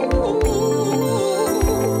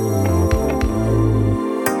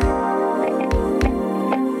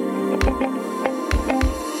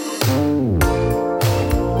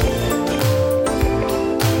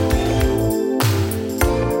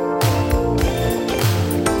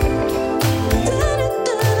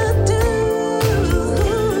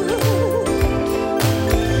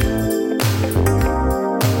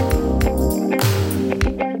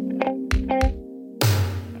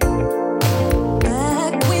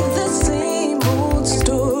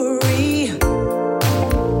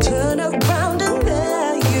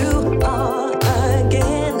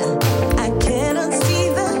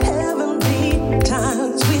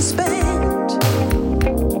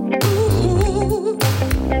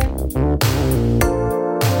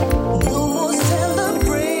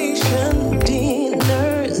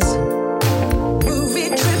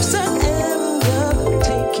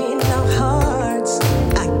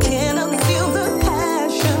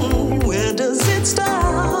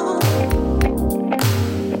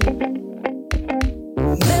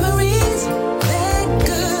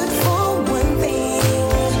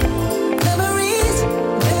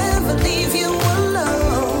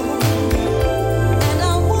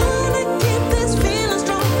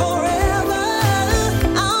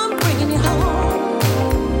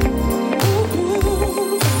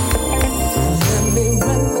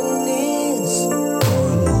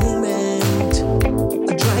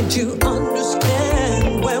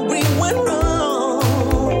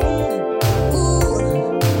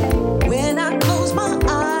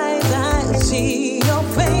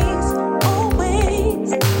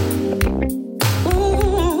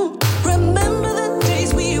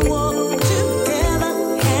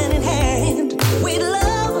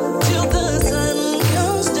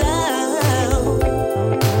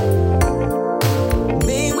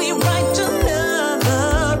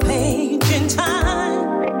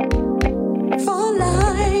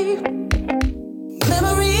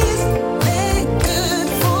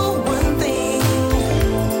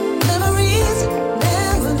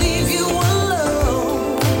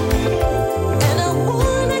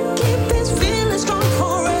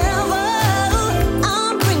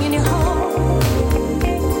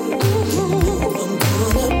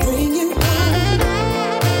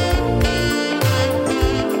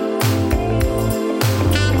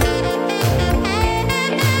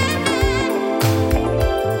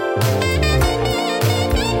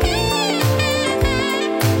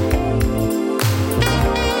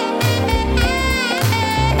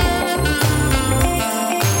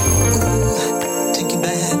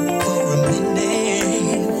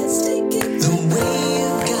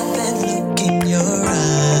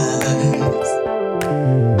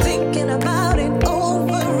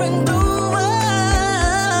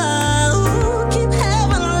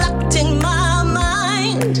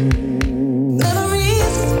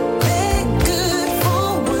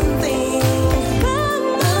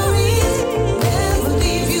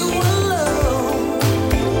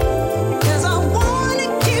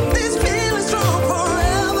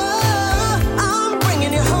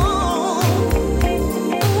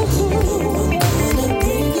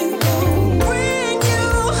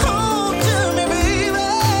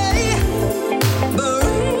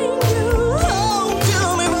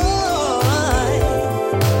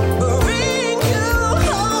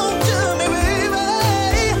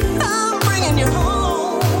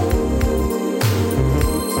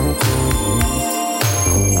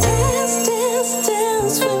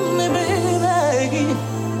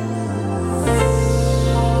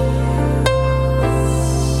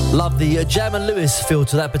 Jam and Lewis feel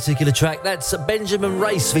to that particular track. That's Benjamin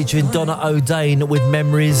Race featuring Donna O'Dane with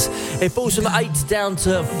Memories. It falls from 8 down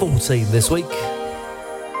to 14 this week.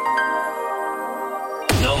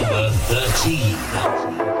 Number 13.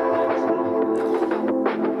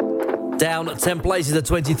 Down 10 places at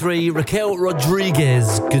 23, Raquel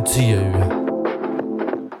Rodriguez, Good to You.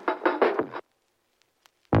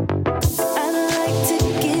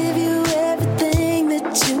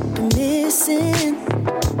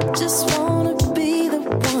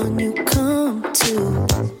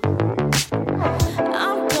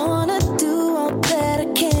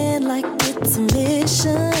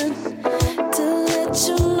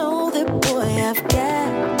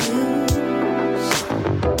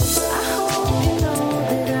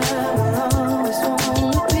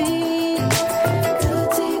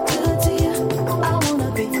 Good to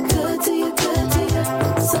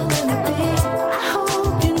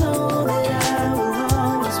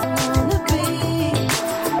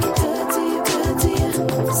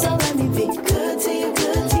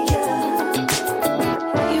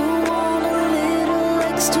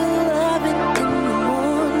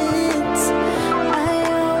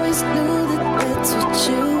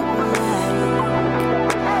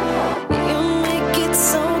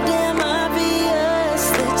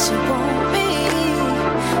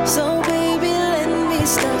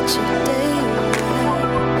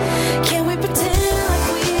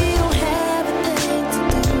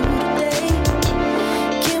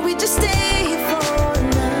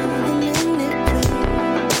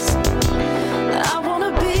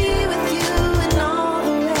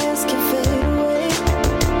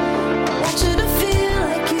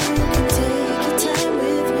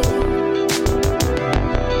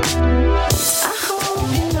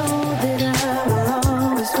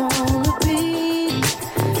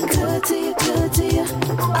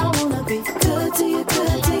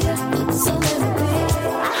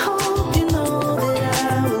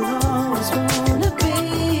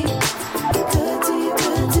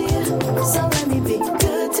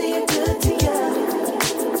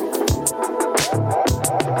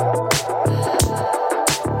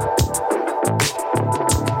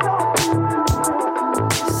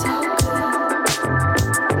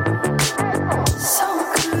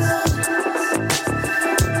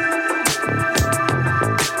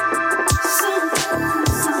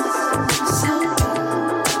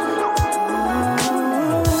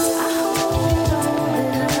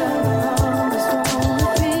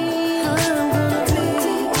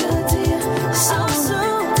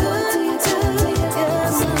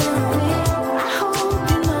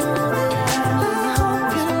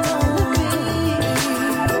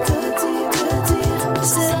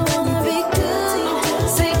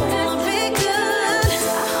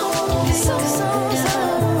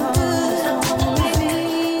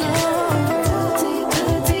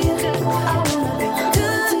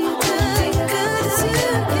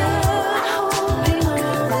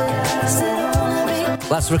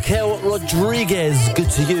That's Raquel Rodriguez, Good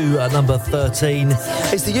to You, at number 13.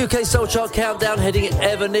 It's the UK Soul Chart countdown, heading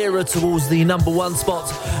ever nearer towards the number one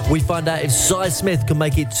spot. We find out if Cy Smith can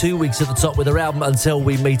make it 2 weeks at the top with her album Until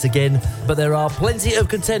We Meet Again, but there are plenty of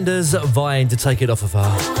contenders vying to take it off of her.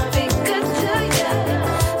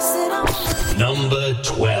 Number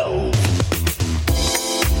 12.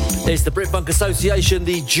 It's the Brit Funk Association,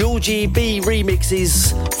 the Georgie B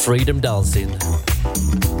remixes, Freedom Dancing.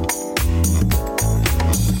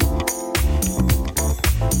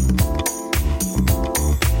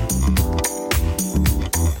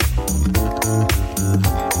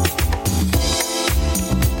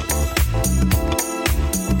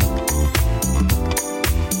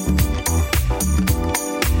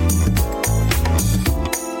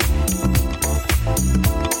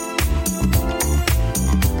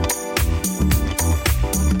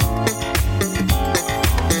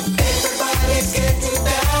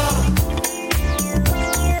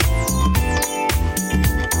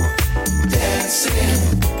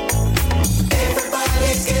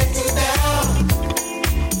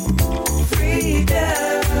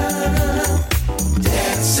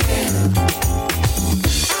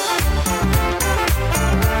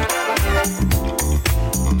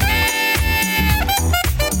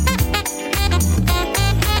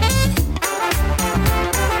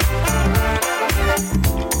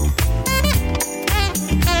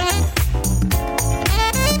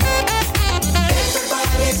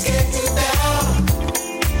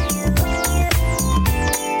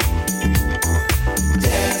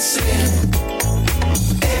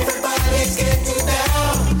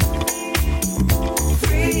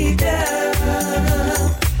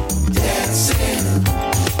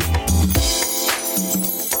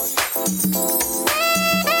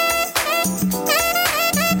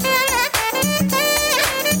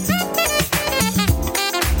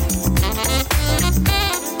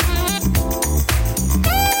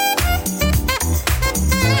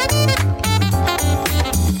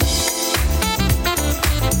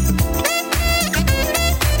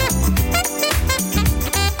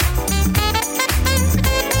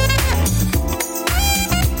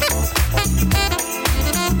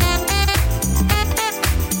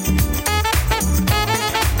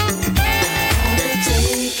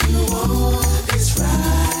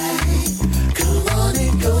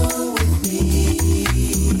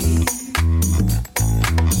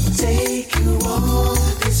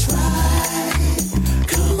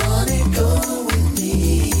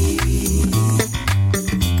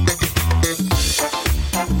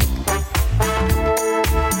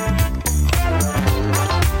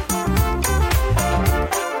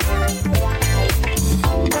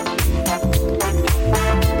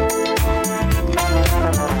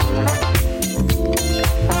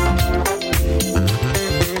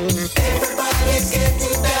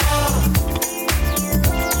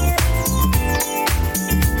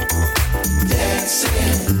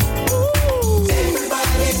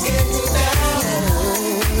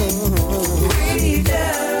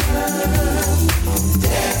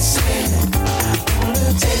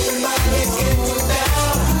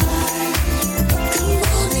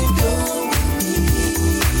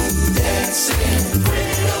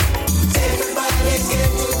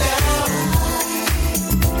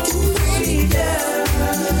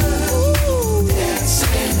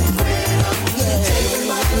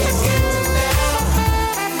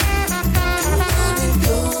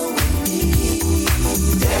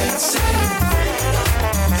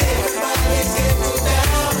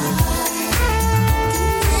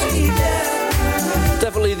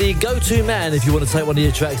 Go-to man if you want to take one of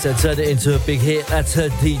your tracks and turn it into a big hit. That's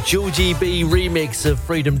the Georgie B remix of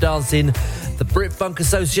Freedom Dancing. The Brit Funk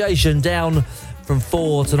Association down from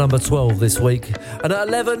 4 to number 12 this week. And at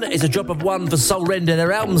 11 is a drop of 1 for Soul Render.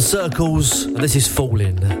 Their album Circles. And this is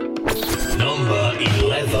Fallin'. Number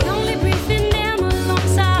 11.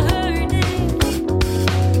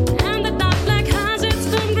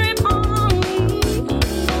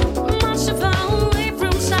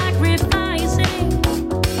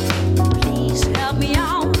 Please help me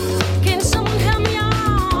out. Can someone help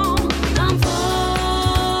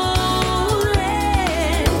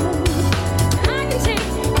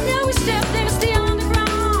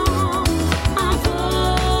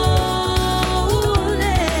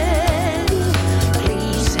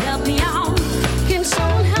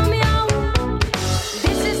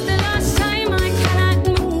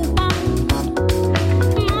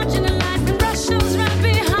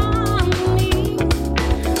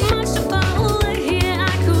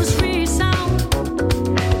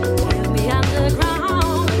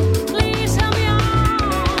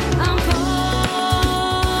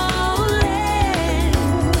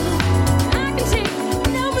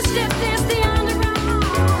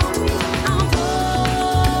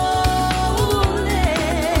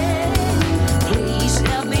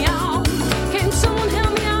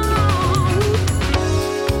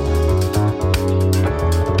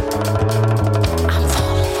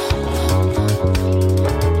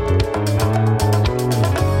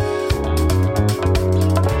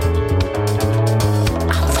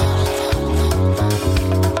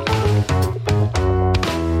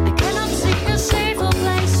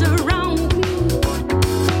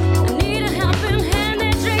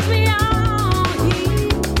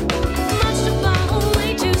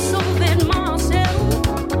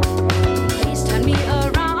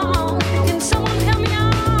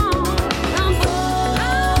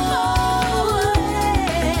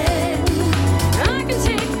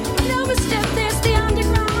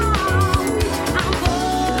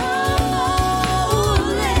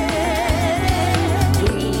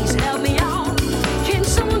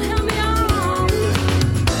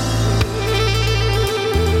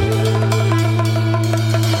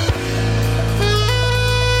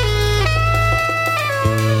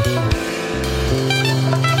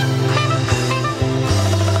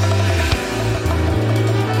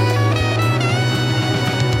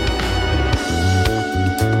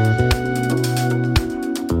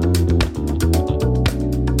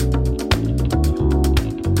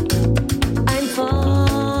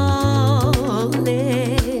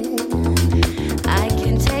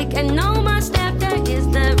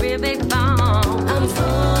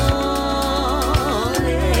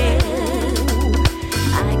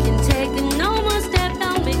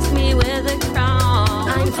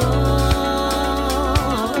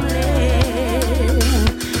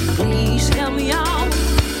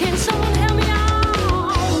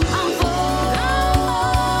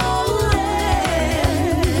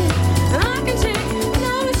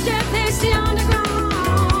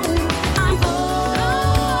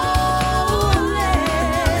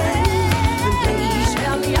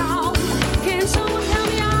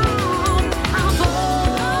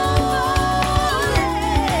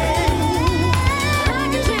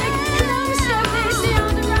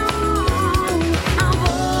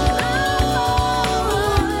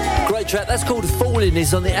That's called Falling.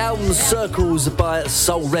 It's on the album Circles by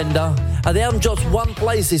Soul Render. And the album drops one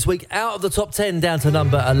place this week, out of the top 10 down to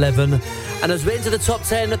number 11. And as we enter the top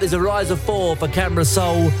 10, there's a rise of 4 for Camera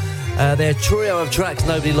Soul. Their trio of tracks,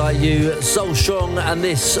 Nobody Like You, Soul Strong, and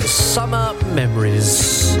this, Summer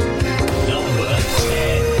Memories. Number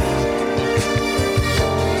 10.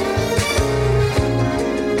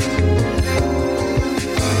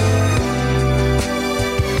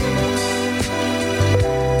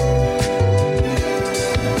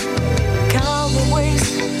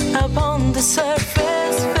 Upon the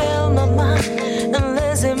surface, fill my mind, and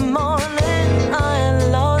lazy morning, I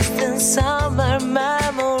am lost in summer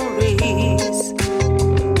memories.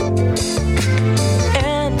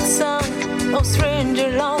 And the sound of stranger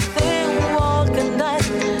laughing, walking night,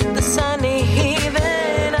 the sunny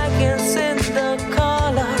evening, I can see the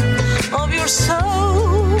color of your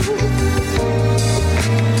soul.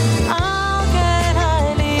 How can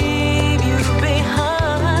I leave you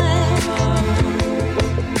behind?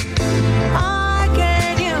 How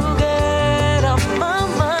can you get off my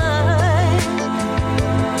mind?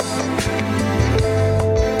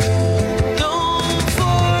 Don't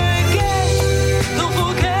forget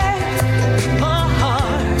my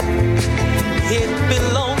heart. It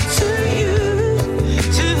belongs to you,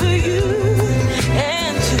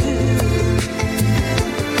 and to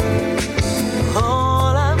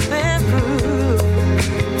all I've been through.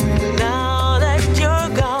 Now that you're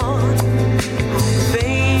gone,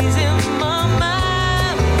 facing my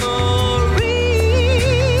memories.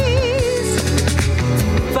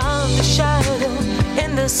 Found the shadow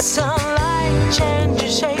in the sunlight, change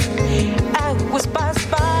your shape as we pass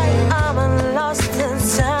by. I'm lost in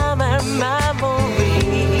summer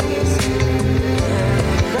memories.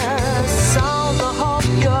 The sound of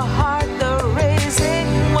your heart, the racing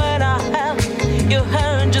when I held your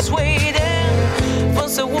hand, just waiting for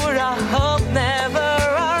some word I hope never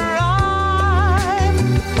arrived.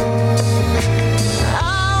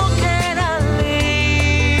 How can I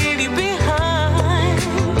leave you behind?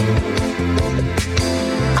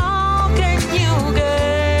 How can you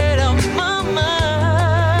get off my mind?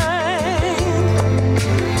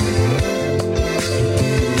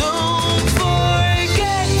 Don't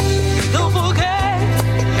forget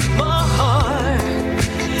my heart.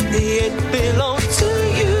 It belongs to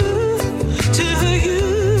you,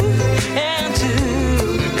 and to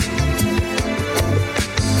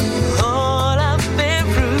all I've been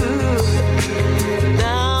through.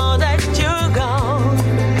 Now that you're gone,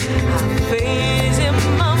 I'm facing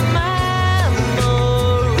my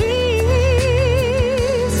memories.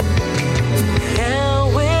 And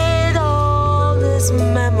with all these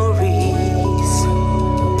memories,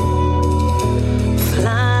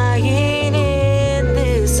 flying in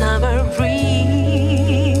this summer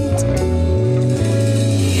breeze,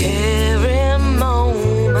 every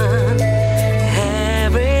moment,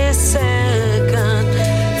 every second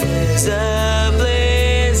is a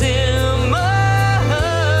blazing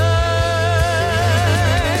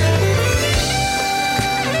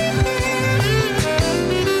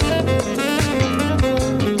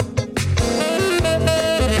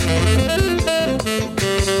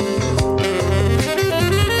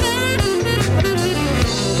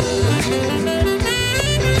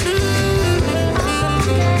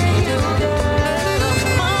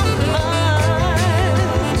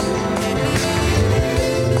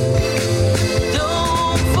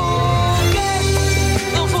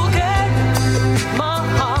Don't forget my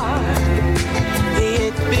heart.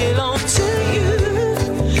 It belongs to you,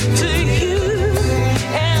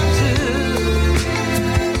 and to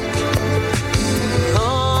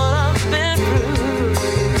all I've been through.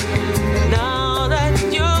 Now that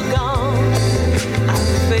you're gone, I'm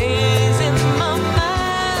facing my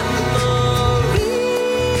memories.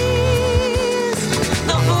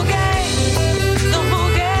 Don't forget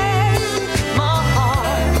my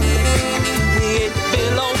heart. It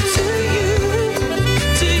belongs to you,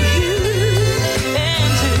 and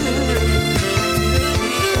to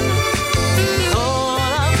all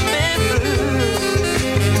I've been through.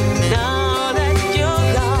 Now that you're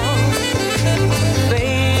gone,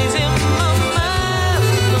 facing my memories.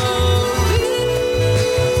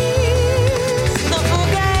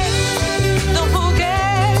 Don't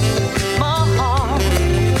forget my heart.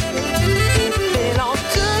 It belongs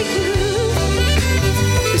to you.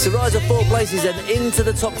 It's a rise of 4 places and into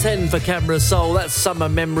the top 10 for Camera Soul. That's Summer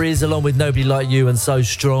Memories, along with Nobody Like You and So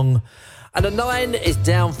Strong. And a 9 is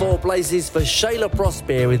down 4 places for Shayla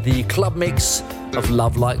Prosper with the club mix of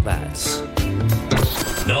Love Like That.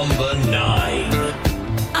 Number 9.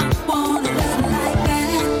 I want a love like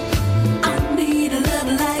that. I need a love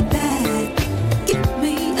like that. Give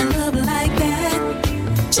me a love like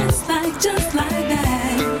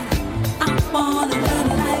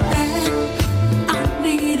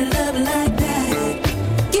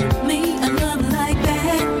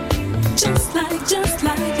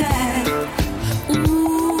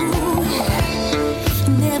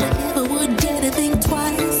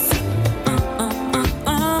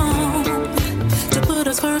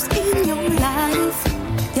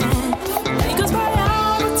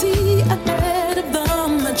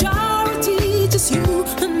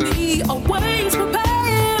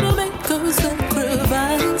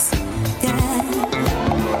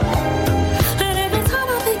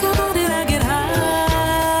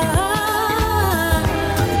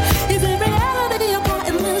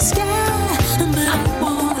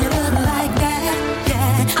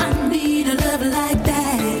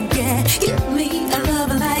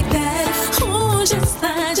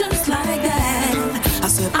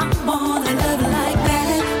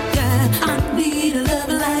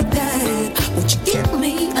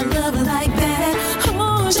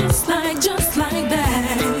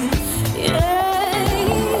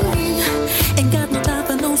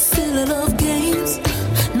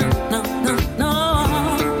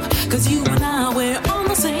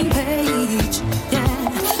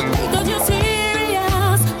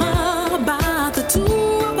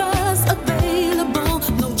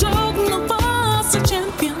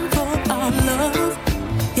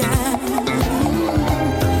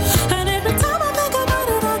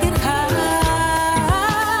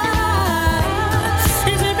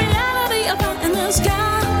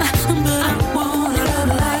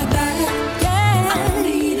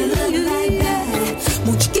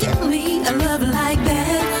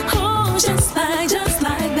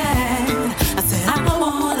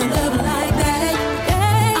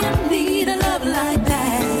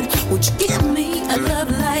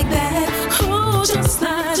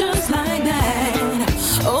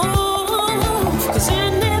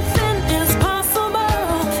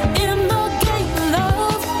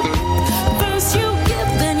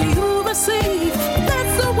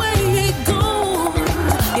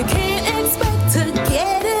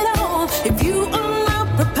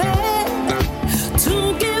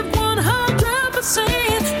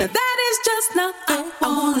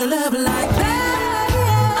want a love like that.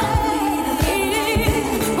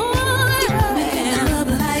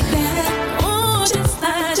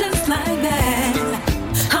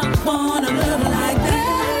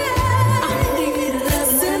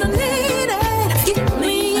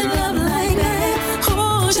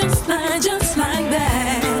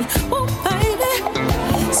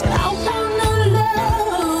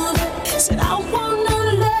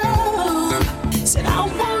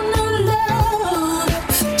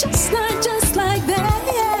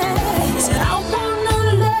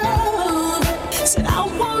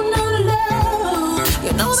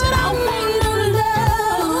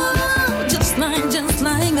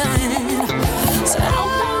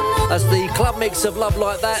 That's the club mix of Love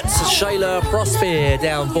Like That. Shayla Prosper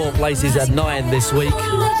down 4 places at 9 this week.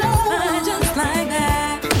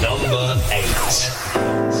 Number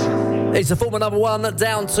 8. It's a former number 1,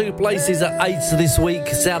 down 2 places at 8 this week.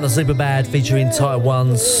 Sound of Superbad featuring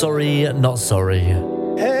Taiwan. Sorry, Not Sorry.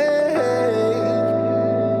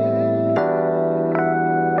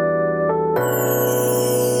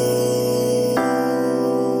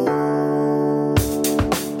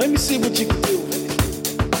 Let me see what you can do.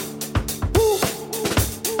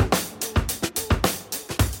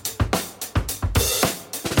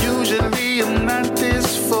 Usually I'm not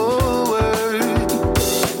this forward.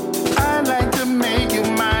 I like to make you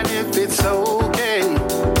mine if it's okay.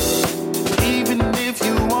 Even if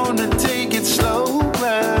you wanna take it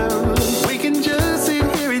slower, we can just sit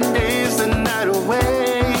here and dance the night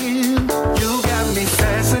away. You got me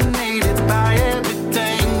fascinated by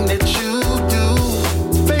everything that you do.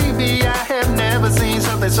 Baby, I have never seen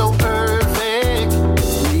something so perfect.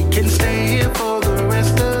 We can stay here for the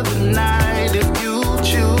rest of the night if you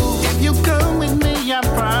choose. If you come with me, I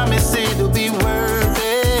promise it'll be worth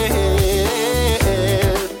it.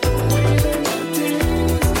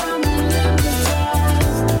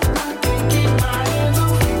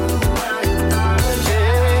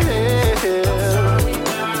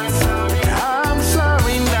 I'm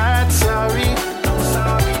sorry, not sorry.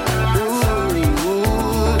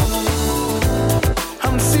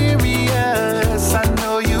 I'm serious. I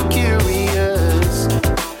know you curious.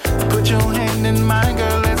 Put your hand in mine,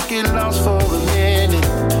 girl. Let's get lost for a minute.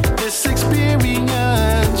 This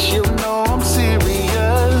experience, you'll know I'm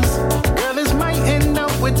serious. Girl, this might end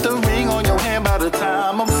up with the ring on your hand by the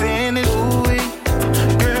time I'm finished. Ooh,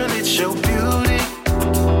 girl, it's your beauty.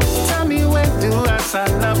 Tell me where do I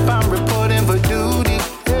sign up? I'm reporting for duty.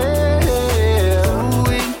 Yeah,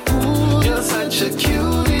 ooh, you're such a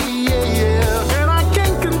cutie. Yeah, girl, I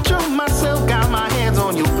can't control myself. Got my hands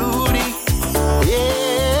on your booty.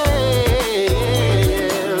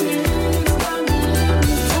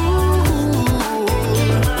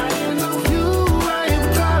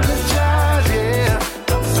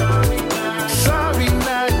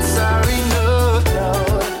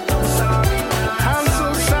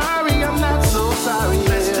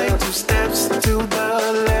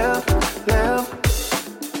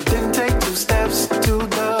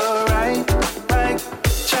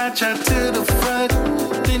 Cha-cha to the front,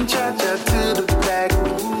 then cha-cha to the back.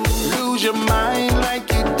 Lose your mind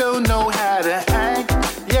like you don't know how to act.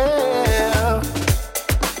 Yeah,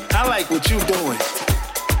 I like what you doing.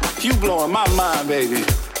 You blowing my mind, baby.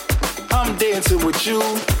 I'm dancing with you.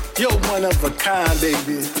 You're one of a kind,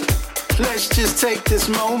 baby. Let's just take this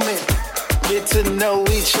moment, get to know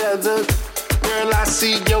each other. Girl, I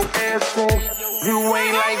see your essence. You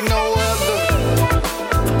ain't like no other.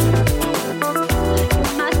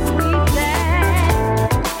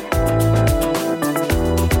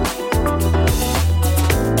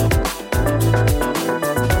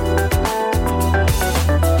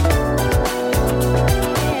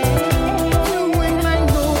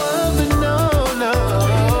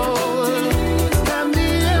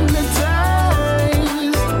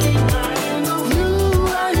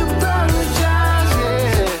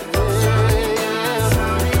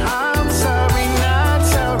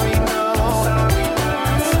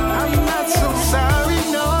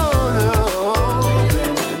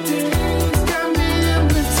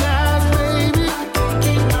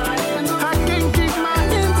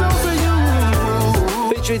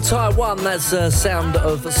 Taiwan, that's sound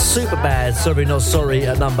of Superbad. Sorry, Not Sorry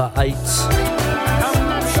at number 8. I'm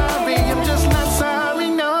not sorry, I'm just not sorry,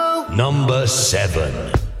 no. Number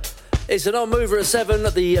 7. It's an on-mover at 7,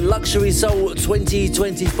 the Luxury Soul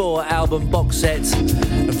 2024 album box set.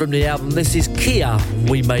 And from the album, this is Kia,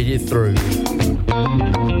 We Made It Through.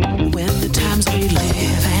 When the times we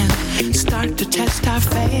live in start to test our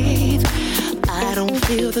faith, I don't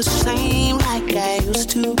feel the same like I used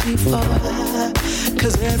to before,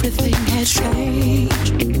 'cause everything has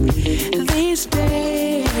changed these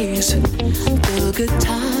days. days. The good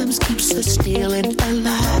times keeps the stealing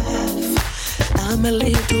alive. I'm a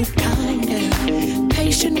little kinder,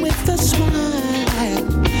 patient with a smile,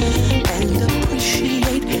 and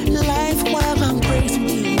appreciate life while I'm praising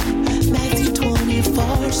you. Matthew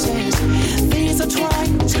 24 says these are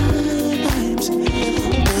trying times,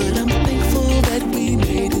 but I'm thankful that we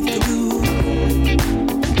made it through.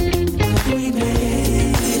 We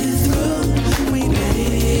made it through. We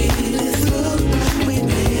made it through. We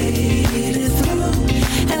made it through.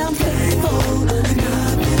 And I'm thankful that we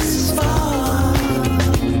got this far.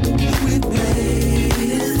 We made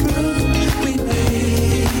it through. We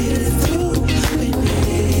made it through. We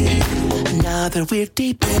made it. Now that we're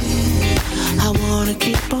deep in, I wanna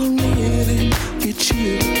keep on living with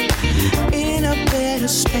you in a better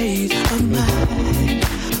state of mind.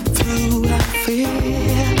 Through our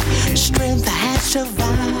fear, strength has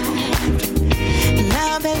survived.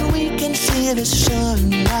 Now that we can see the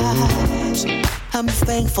sunrise, I'm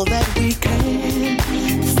thankful that we can.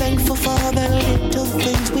 Thankful for the little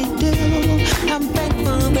things we do. I'm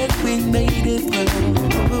thankful that we made it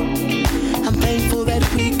through. I'm thankful that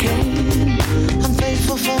we can. I'm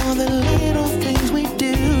thankful for the little things we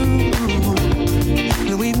do.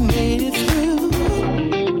 And we made it through.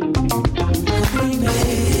 We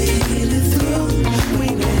made it through. We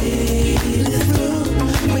made it through.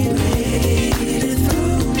 We made it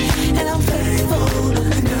through. And I'm thankful that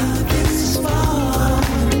we got this far.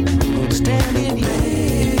 Standing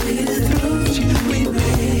here. Made it through. We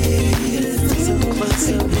made it through.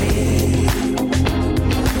 So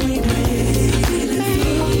we made it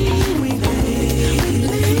through. We made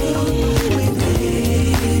it through. We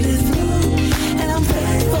made it through. And I'm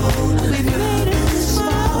thankful we made it this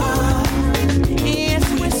far. Yes,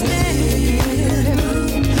 we're standing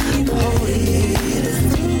holding it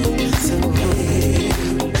through. So now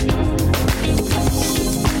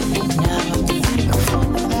I'm thankful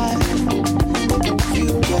that you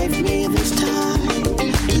gave me this time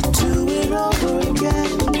to do it over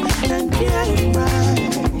again and get it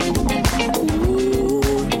right. Ooh,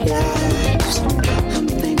 yes, I'm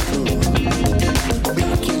thankful we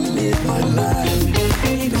can live my life.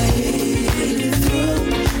 We made it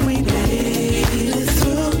through. We made it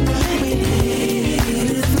through. We made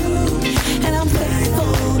it through. And I'm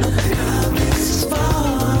thankful that I got this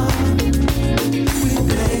far. We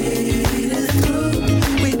made it through.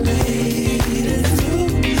 We made it through.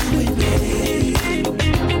 We made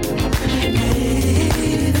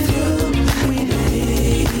it through. We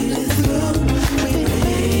made it through. We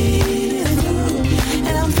made it through.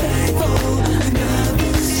 And I'm thankful that I got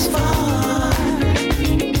this far.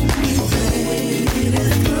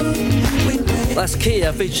 That's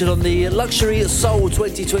Kia featured on the Luxury Soul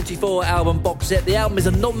 2024 album box set. The album is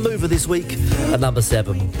a non-mover this week at number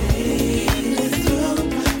 7.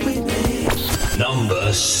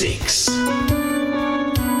 Number 6.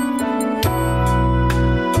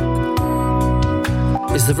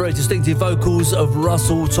 It's the very distinctive vocals of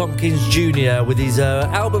Russell Tompkins Jr. with his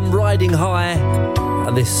album Riding High,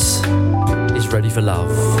 and this is Ready for Love.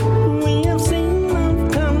 We have seen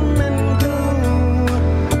love come and go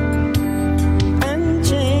and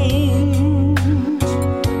change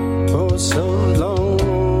for so long.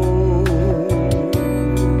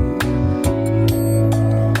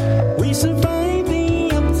 We survived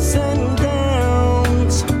the ups and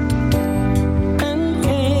downs and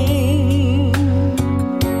came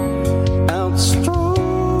out strong.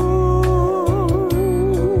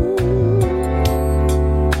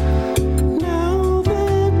 Now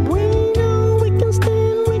that we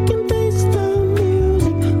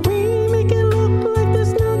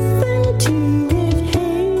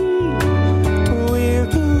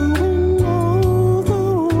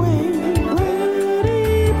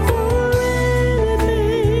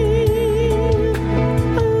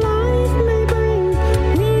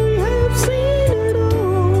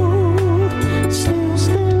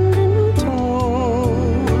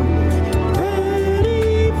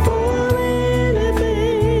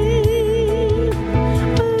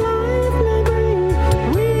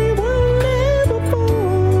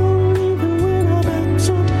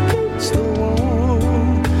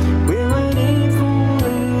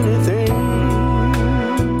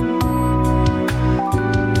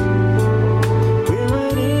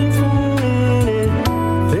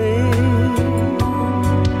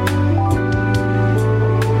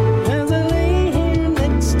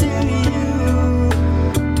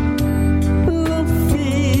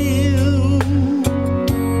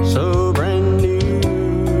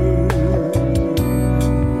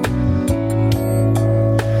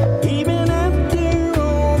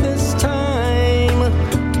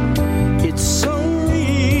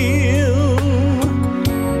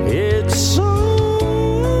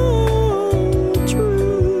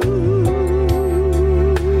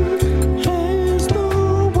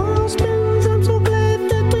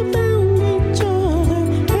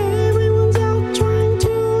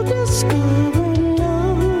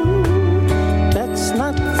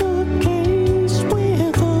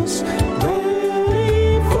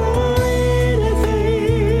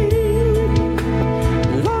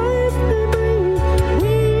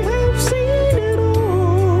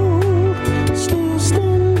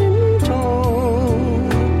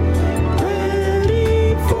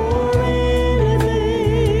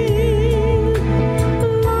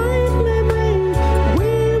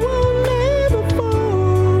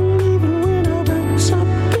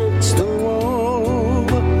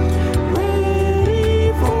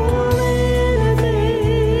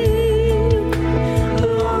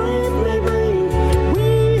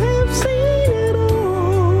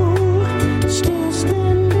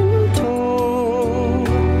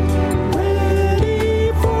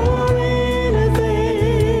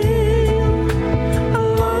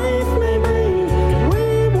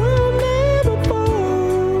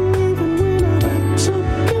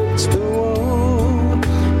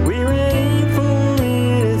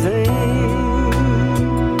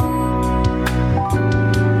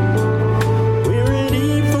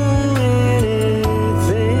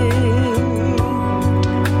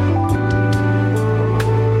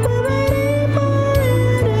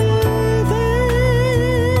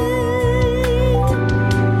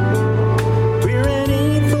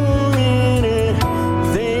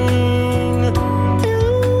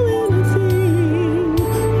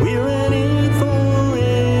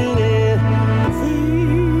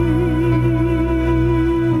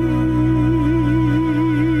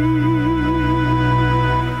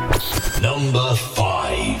Number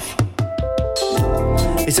 5.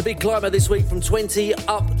 It's a big climber this week from 20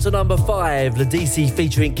 up to number 5. Ladisi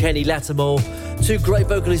featuring Kenny Lattimore. Two great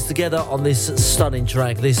vocalists together on this stunning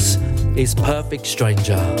track. This is Perfect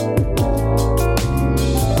Stranger.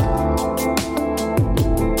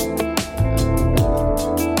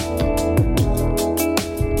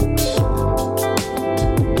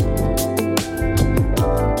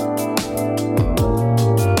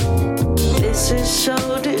 This is so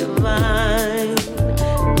divine.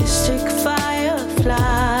 Mystic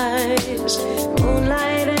fireflies,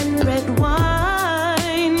 moonlight and red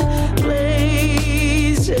wine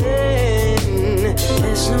blazing.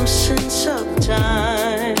 There's no sense of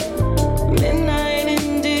time. Midnight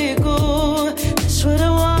indigo. That's what I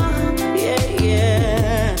want. Yeah,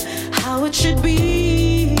 yeah. How it should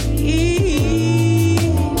be.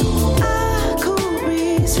 A cool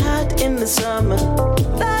breeze, hot in the summer.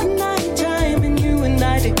 That nighttime and you and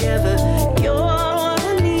I together. You're what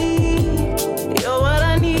I need. You're what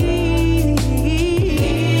I need.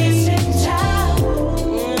 Is it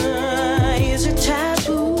taboo? Is it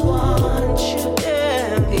taboo? Want you?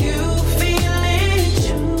 Yeah. You feel it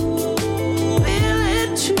too. Feel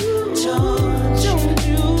it too. Don't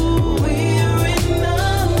you? We're in the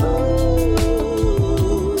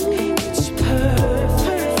mood. It's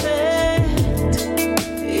perfect.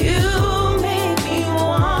 You make me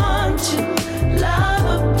want to love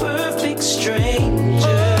a perfect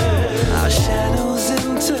stranger. Our shadows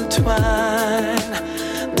intertwine.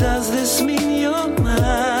 Does this mean you're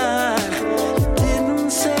mine? Didn't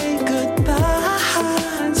say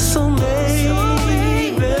goodbye, so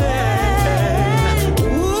maybe.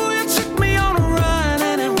 Ooh, you took me on a ride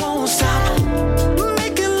and it won't stop.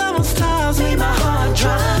 Making love on stars made my heart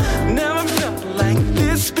drop. Never felt like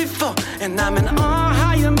this before, and I'm in awe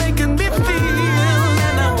how you're making me feel.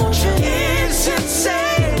 And I want you. It's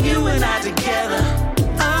insane, you and I together.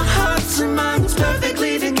 Our hearts and minds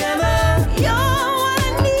perfectly together. You're what I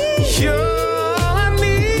need. You're all I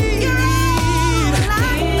need.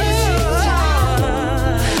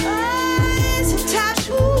 Is it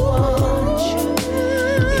taboo? Want you?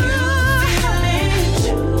 You feel it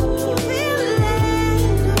too. Feel it.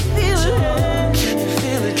 Can you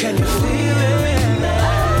feel it? Can you feel it?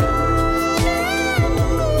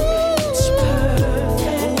 It's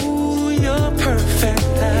perfect. Ooh, you're perfect.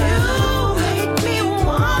 You make me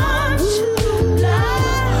want to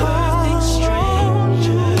love a perfect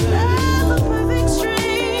stranger. Love a perfect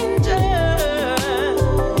stranger.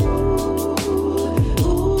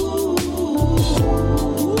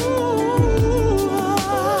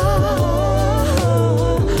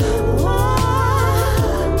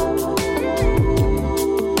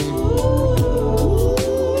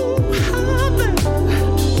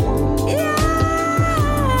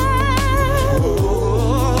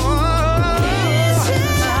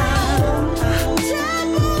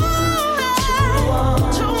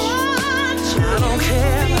 I don't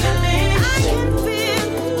care. I can feel.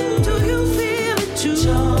 Do you feel it too?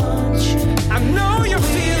 I know you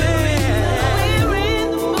feel it. We're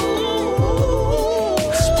in the mood.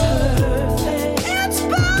 It's perfect. It's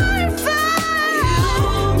perfect. You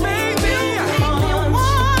make me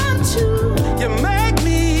want to. You make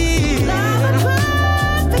me love a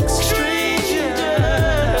perfect stranger.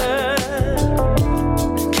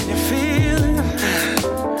 Can you feel it?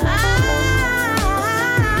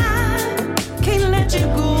 Can't let you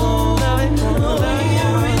go.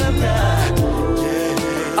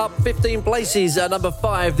 Up 15 places at number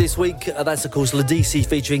 5 this week. That's, of course, Ladisi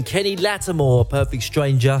featuring Kenny Lattimore, Perfect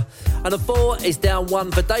Stranger. And at 4 is down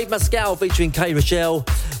 1 for Dave Mascal featuring K. Rochelle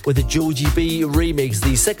with the Georgie B remix.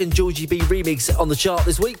 The second Georgie B remix on the chart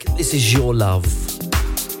this week. This is Your Love.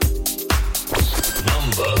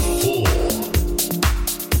 Number 4.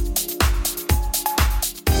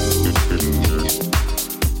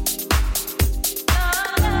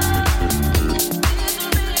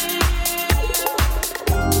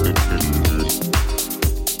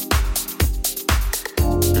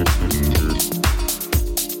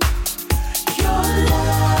 Your love.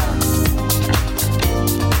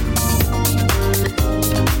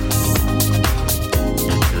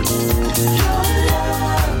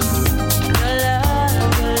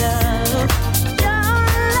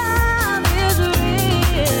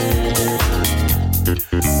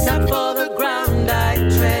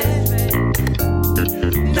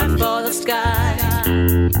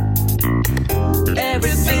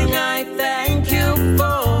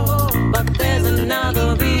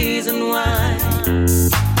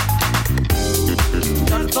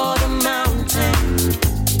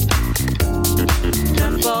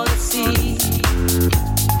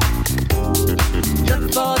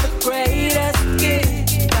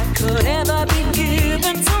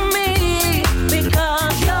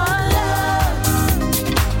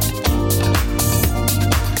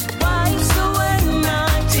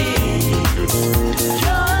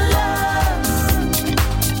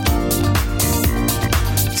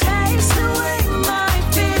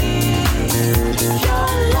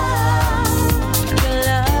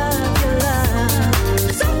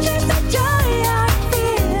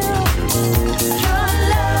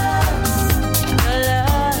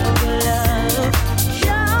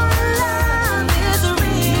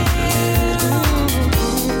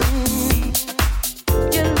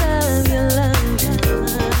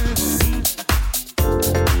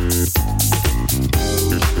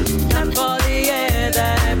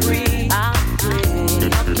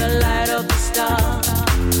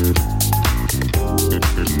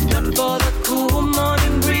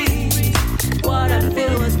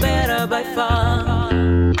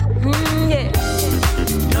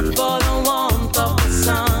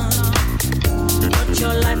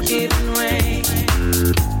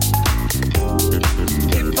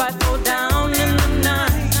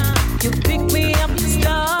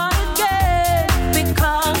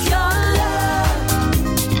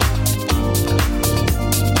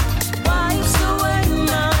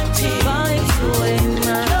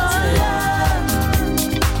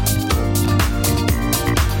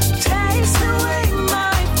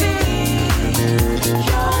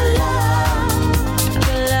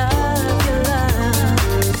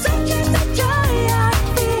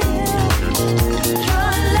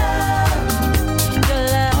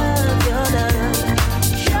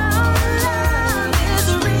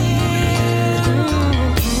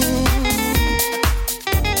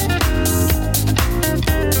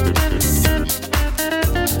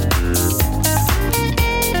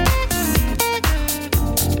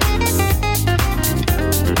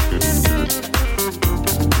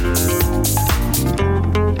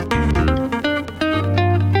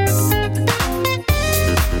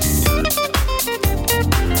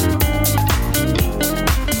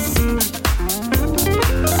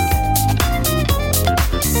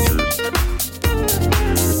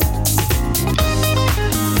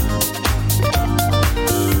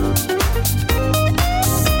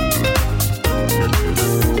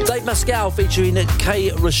 featuring Kay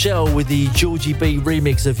Rochelle with the Georgie B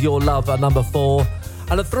remix of Your Love at number 4.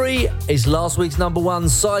 And at 3 is last week's number 1.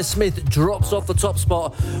 Cy Smith drops off the top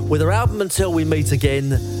spot with her album Until We Meet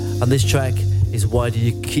Again. And this track is Why Do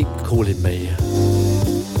You Keep Calling Me?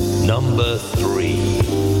 Number 3.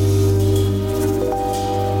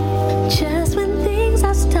 Just when things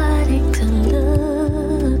are starting to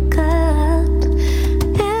look up,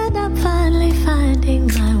 and I'm finally finding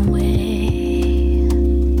my way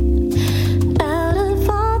out of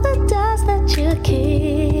all the dust that you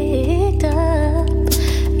kicked up.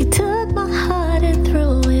 You took my heart and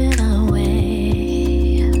threw it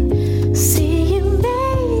away. See, you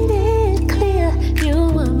made it clear you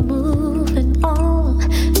were moving on.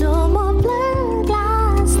 No more blurred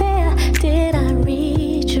lines there. Did I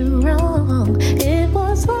read you wrong? It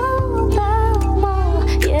was all the wall.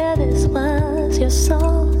 Yeah, this was your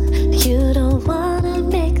song. You don't wanna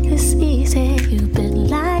make this easy. You've been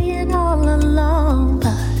lying all along.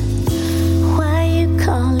 But why you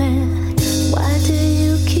calling? Why do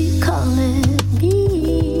you keep calling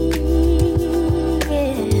me?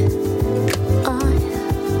 Yeah. Oh,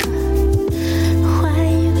 yeah. Why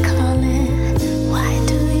you calling? Why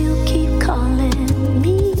do you keep calling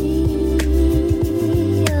me?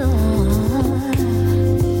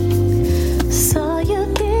 Saw your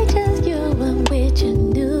pictures, you were with your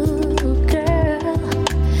new girl.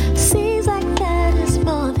 Seems like that is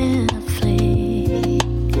more than a fling.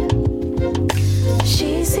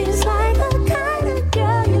 She seems like the kind of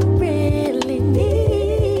girl you really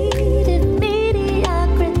need. If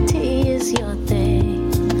mediocrity is your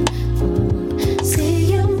thing.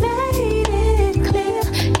 See, you made it clear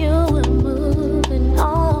you were moving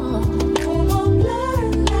on. No more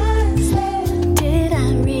blurred lines there. Did I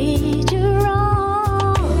read you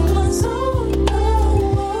wrong? It was all the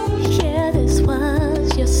wall. Yeah, this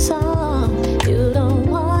was your song. You don't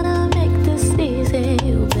wanna make this easy.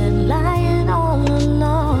 You've been lying all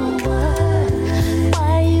along.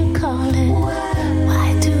 Why you calling? Why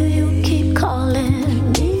do you keep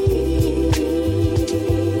calling me?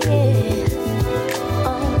 Yeah.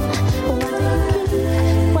 Oh,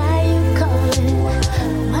 why you calling?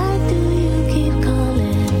 Why do you keep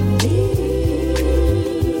calling me?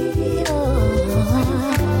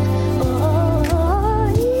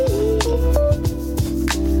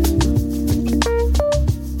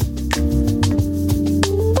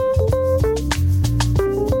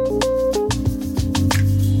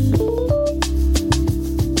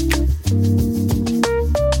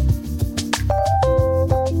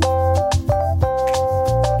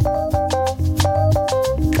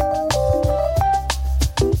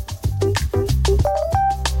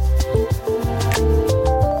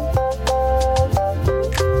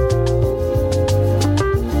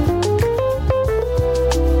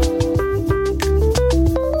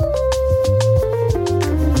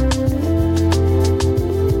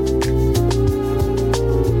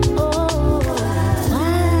 Oh,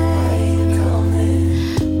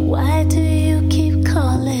 why do you keep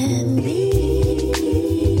calling me?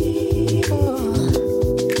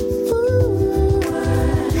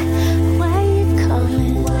 Why you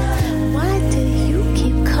calling? Why do you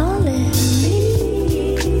keep calling me?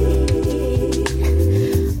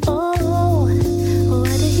 Oh,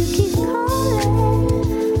 why do you keep calling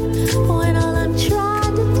when all I'm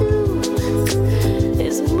trying to do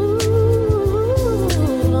is move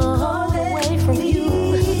away from you?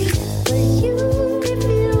 But you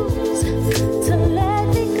refuse to let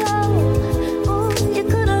me go. Oh, you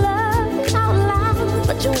could have loved me out loud,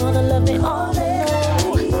 but you wanna love me all day.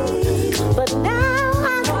 But now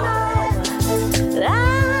I know that I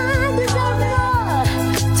deserve more.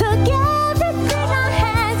 Took everything I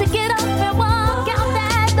had to get up and walk out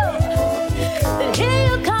that door. Then here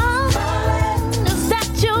you come, set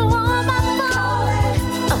you on my phone.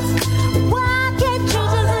 Why can't you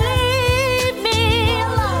just leave me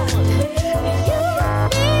alone? You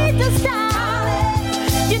need to stop.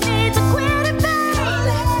 You need to quit it, baby.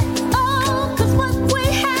 Oh, 'cause what we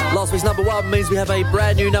have. Last week's number 1 means we have a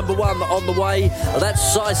brand new number 1 on the way. That's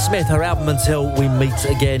Cy Smith. Her album Until We Meet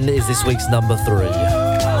Again is this week's number 3.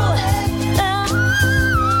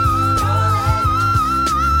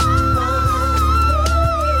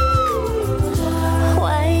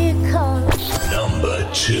 Why you calling? Number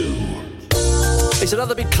 2. It's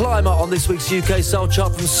another big climber on this week's UK Soul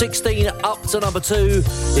Chart. From 16 up to number 2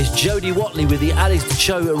 is Jodie Watley with the Alex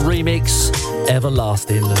Cho remix,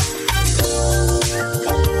 Everlasting.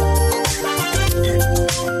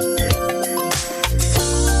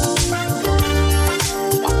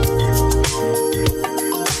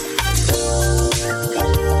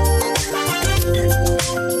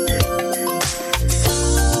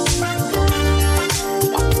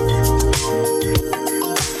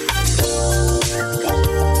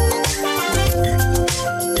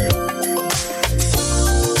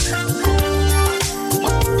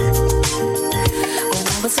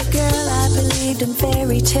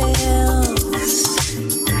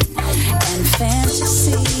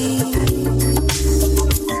 fantasy.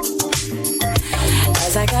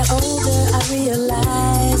 As I got older, I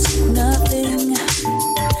realized nothing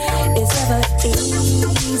is ever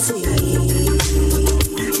easy.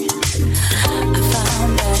 I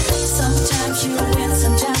found that sometimes you win,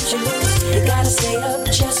 sometimes you lose. You gotta stay up,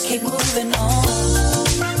 just keep moving on.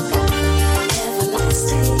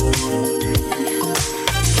 Everlasting.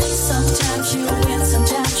 Sometimes you win,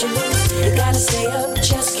 sometimes you lose. You gotta stay up,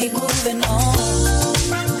 just keep moving on.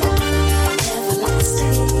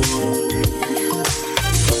 Everlasting.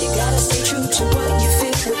 You gotta stay true to what you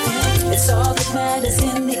feel within. It's all that matters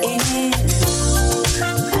in the end.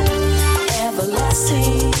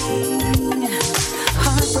 Everlasting.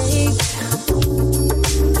 Heartbreak.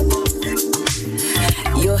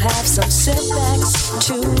 You'll have some setbacks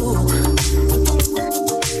too,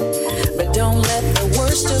 but don't let the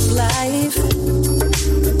worst of life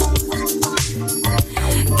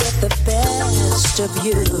get the best of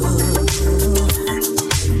you.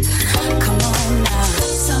 Come on now.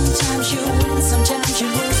 Sometimes you win, sometimes you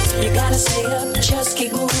lose. You gotta stay up, just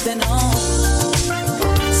keep moving on.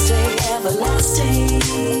 Stay everlasting.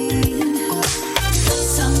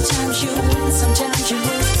 Sometimes you win, sometimes you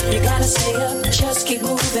lose. You gotta stay up, just keep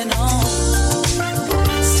moving on.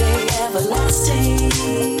 Stay everlasting.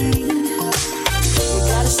 You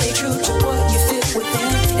gotta stay true to what you feel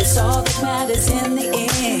within. It's all that matters in the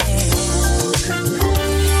end.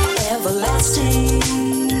 Everlasting.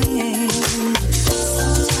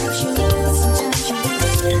 Sometimes you win, sometimes you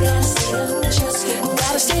lose. You gotta stay up, just keep moving.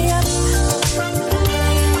 Gotta stay up.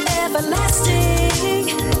 Everlasting.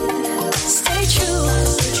 Stay true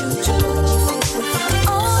to what you feel within.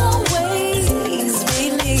 Always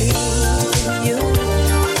believe in you.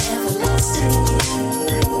 Everlasting.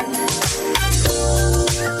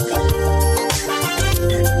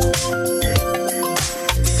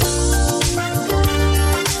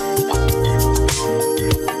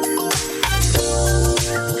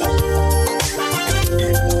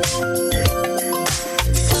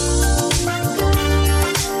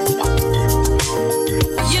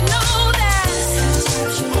 You know that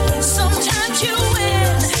sometimes you win, sometimes you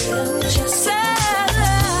lose.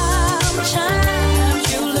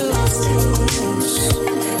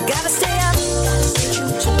 Gotta stay up,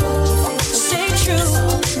 stay true.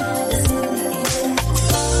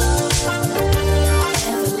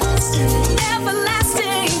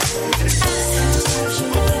 Everlasting. Sometimes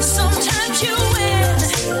you win, sometimes you lose.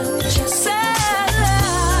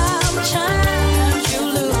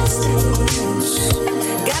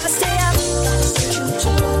 Gotta stay up,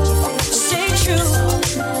 stay true.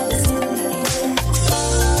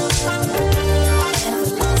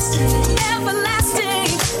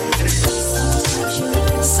 Everlasting.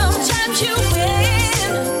 Sometimes you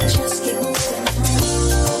win, just keep moving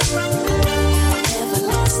on.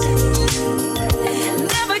 Everlasting.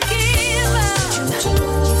 Never give up.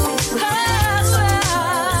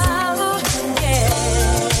 Oh, yeah.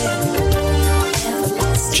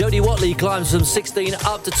 Jodie Watley climbs from 16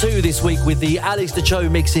 up to 2 this week with the Alex DeCho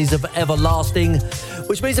mixes of Everlasting,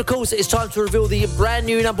 which means, of course, it's time to reveal the brand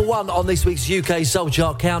new number one on this week's UK Soul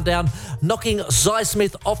Chart Countdown, knocking Cy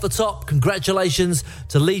Smith off the top. Congratulations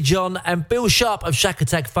to Lee John and Bill Sharp of Shack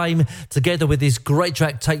Attack fame, together with his great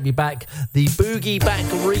track Take Me Back, the Boogie Back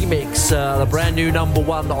remix, the brand new number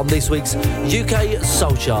one on this week's UK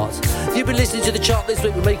Soul Chart. You've been listening to the chart this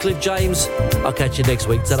week with me, Cliff James. I'll catch you next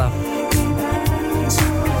week. Ta-da.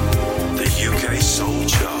 The UK Soul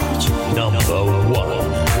Chart. Number one.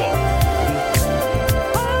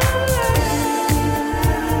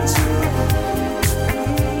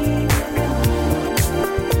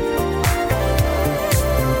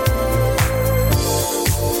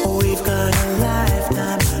 We've got a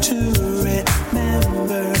lifetime to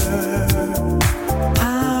remember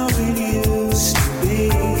how it used to be,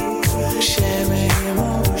 sharing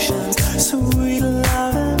emotions, sweet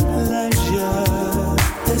love and pleasure,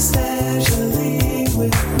 especially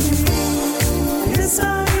with me. It's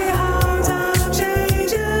funny how time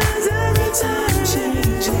changes, every time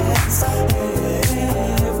changes everything.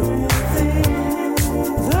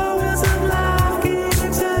 The wheels of life keep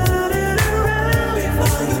turning around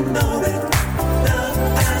before you know it. Love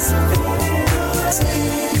has faded away.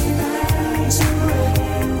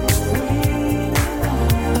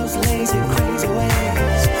 Those lazy, crazy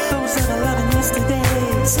ways, those ever loving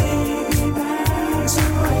yesterdays.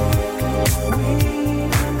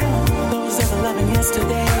 Those ever loving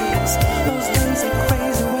yesterdays, those lazy,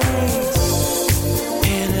 crazy ways.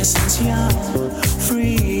 Innocence young,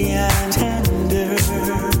 free and tender.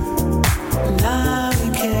 Now we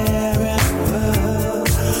care and love,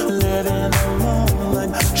 living the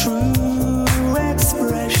moment true.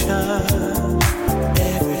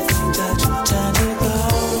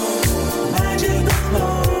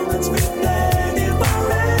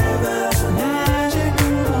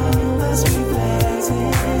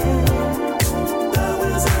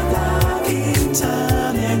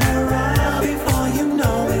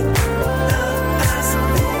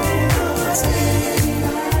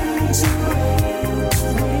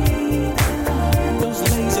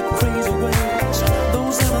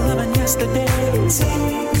 yesterday.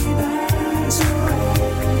 Take me back to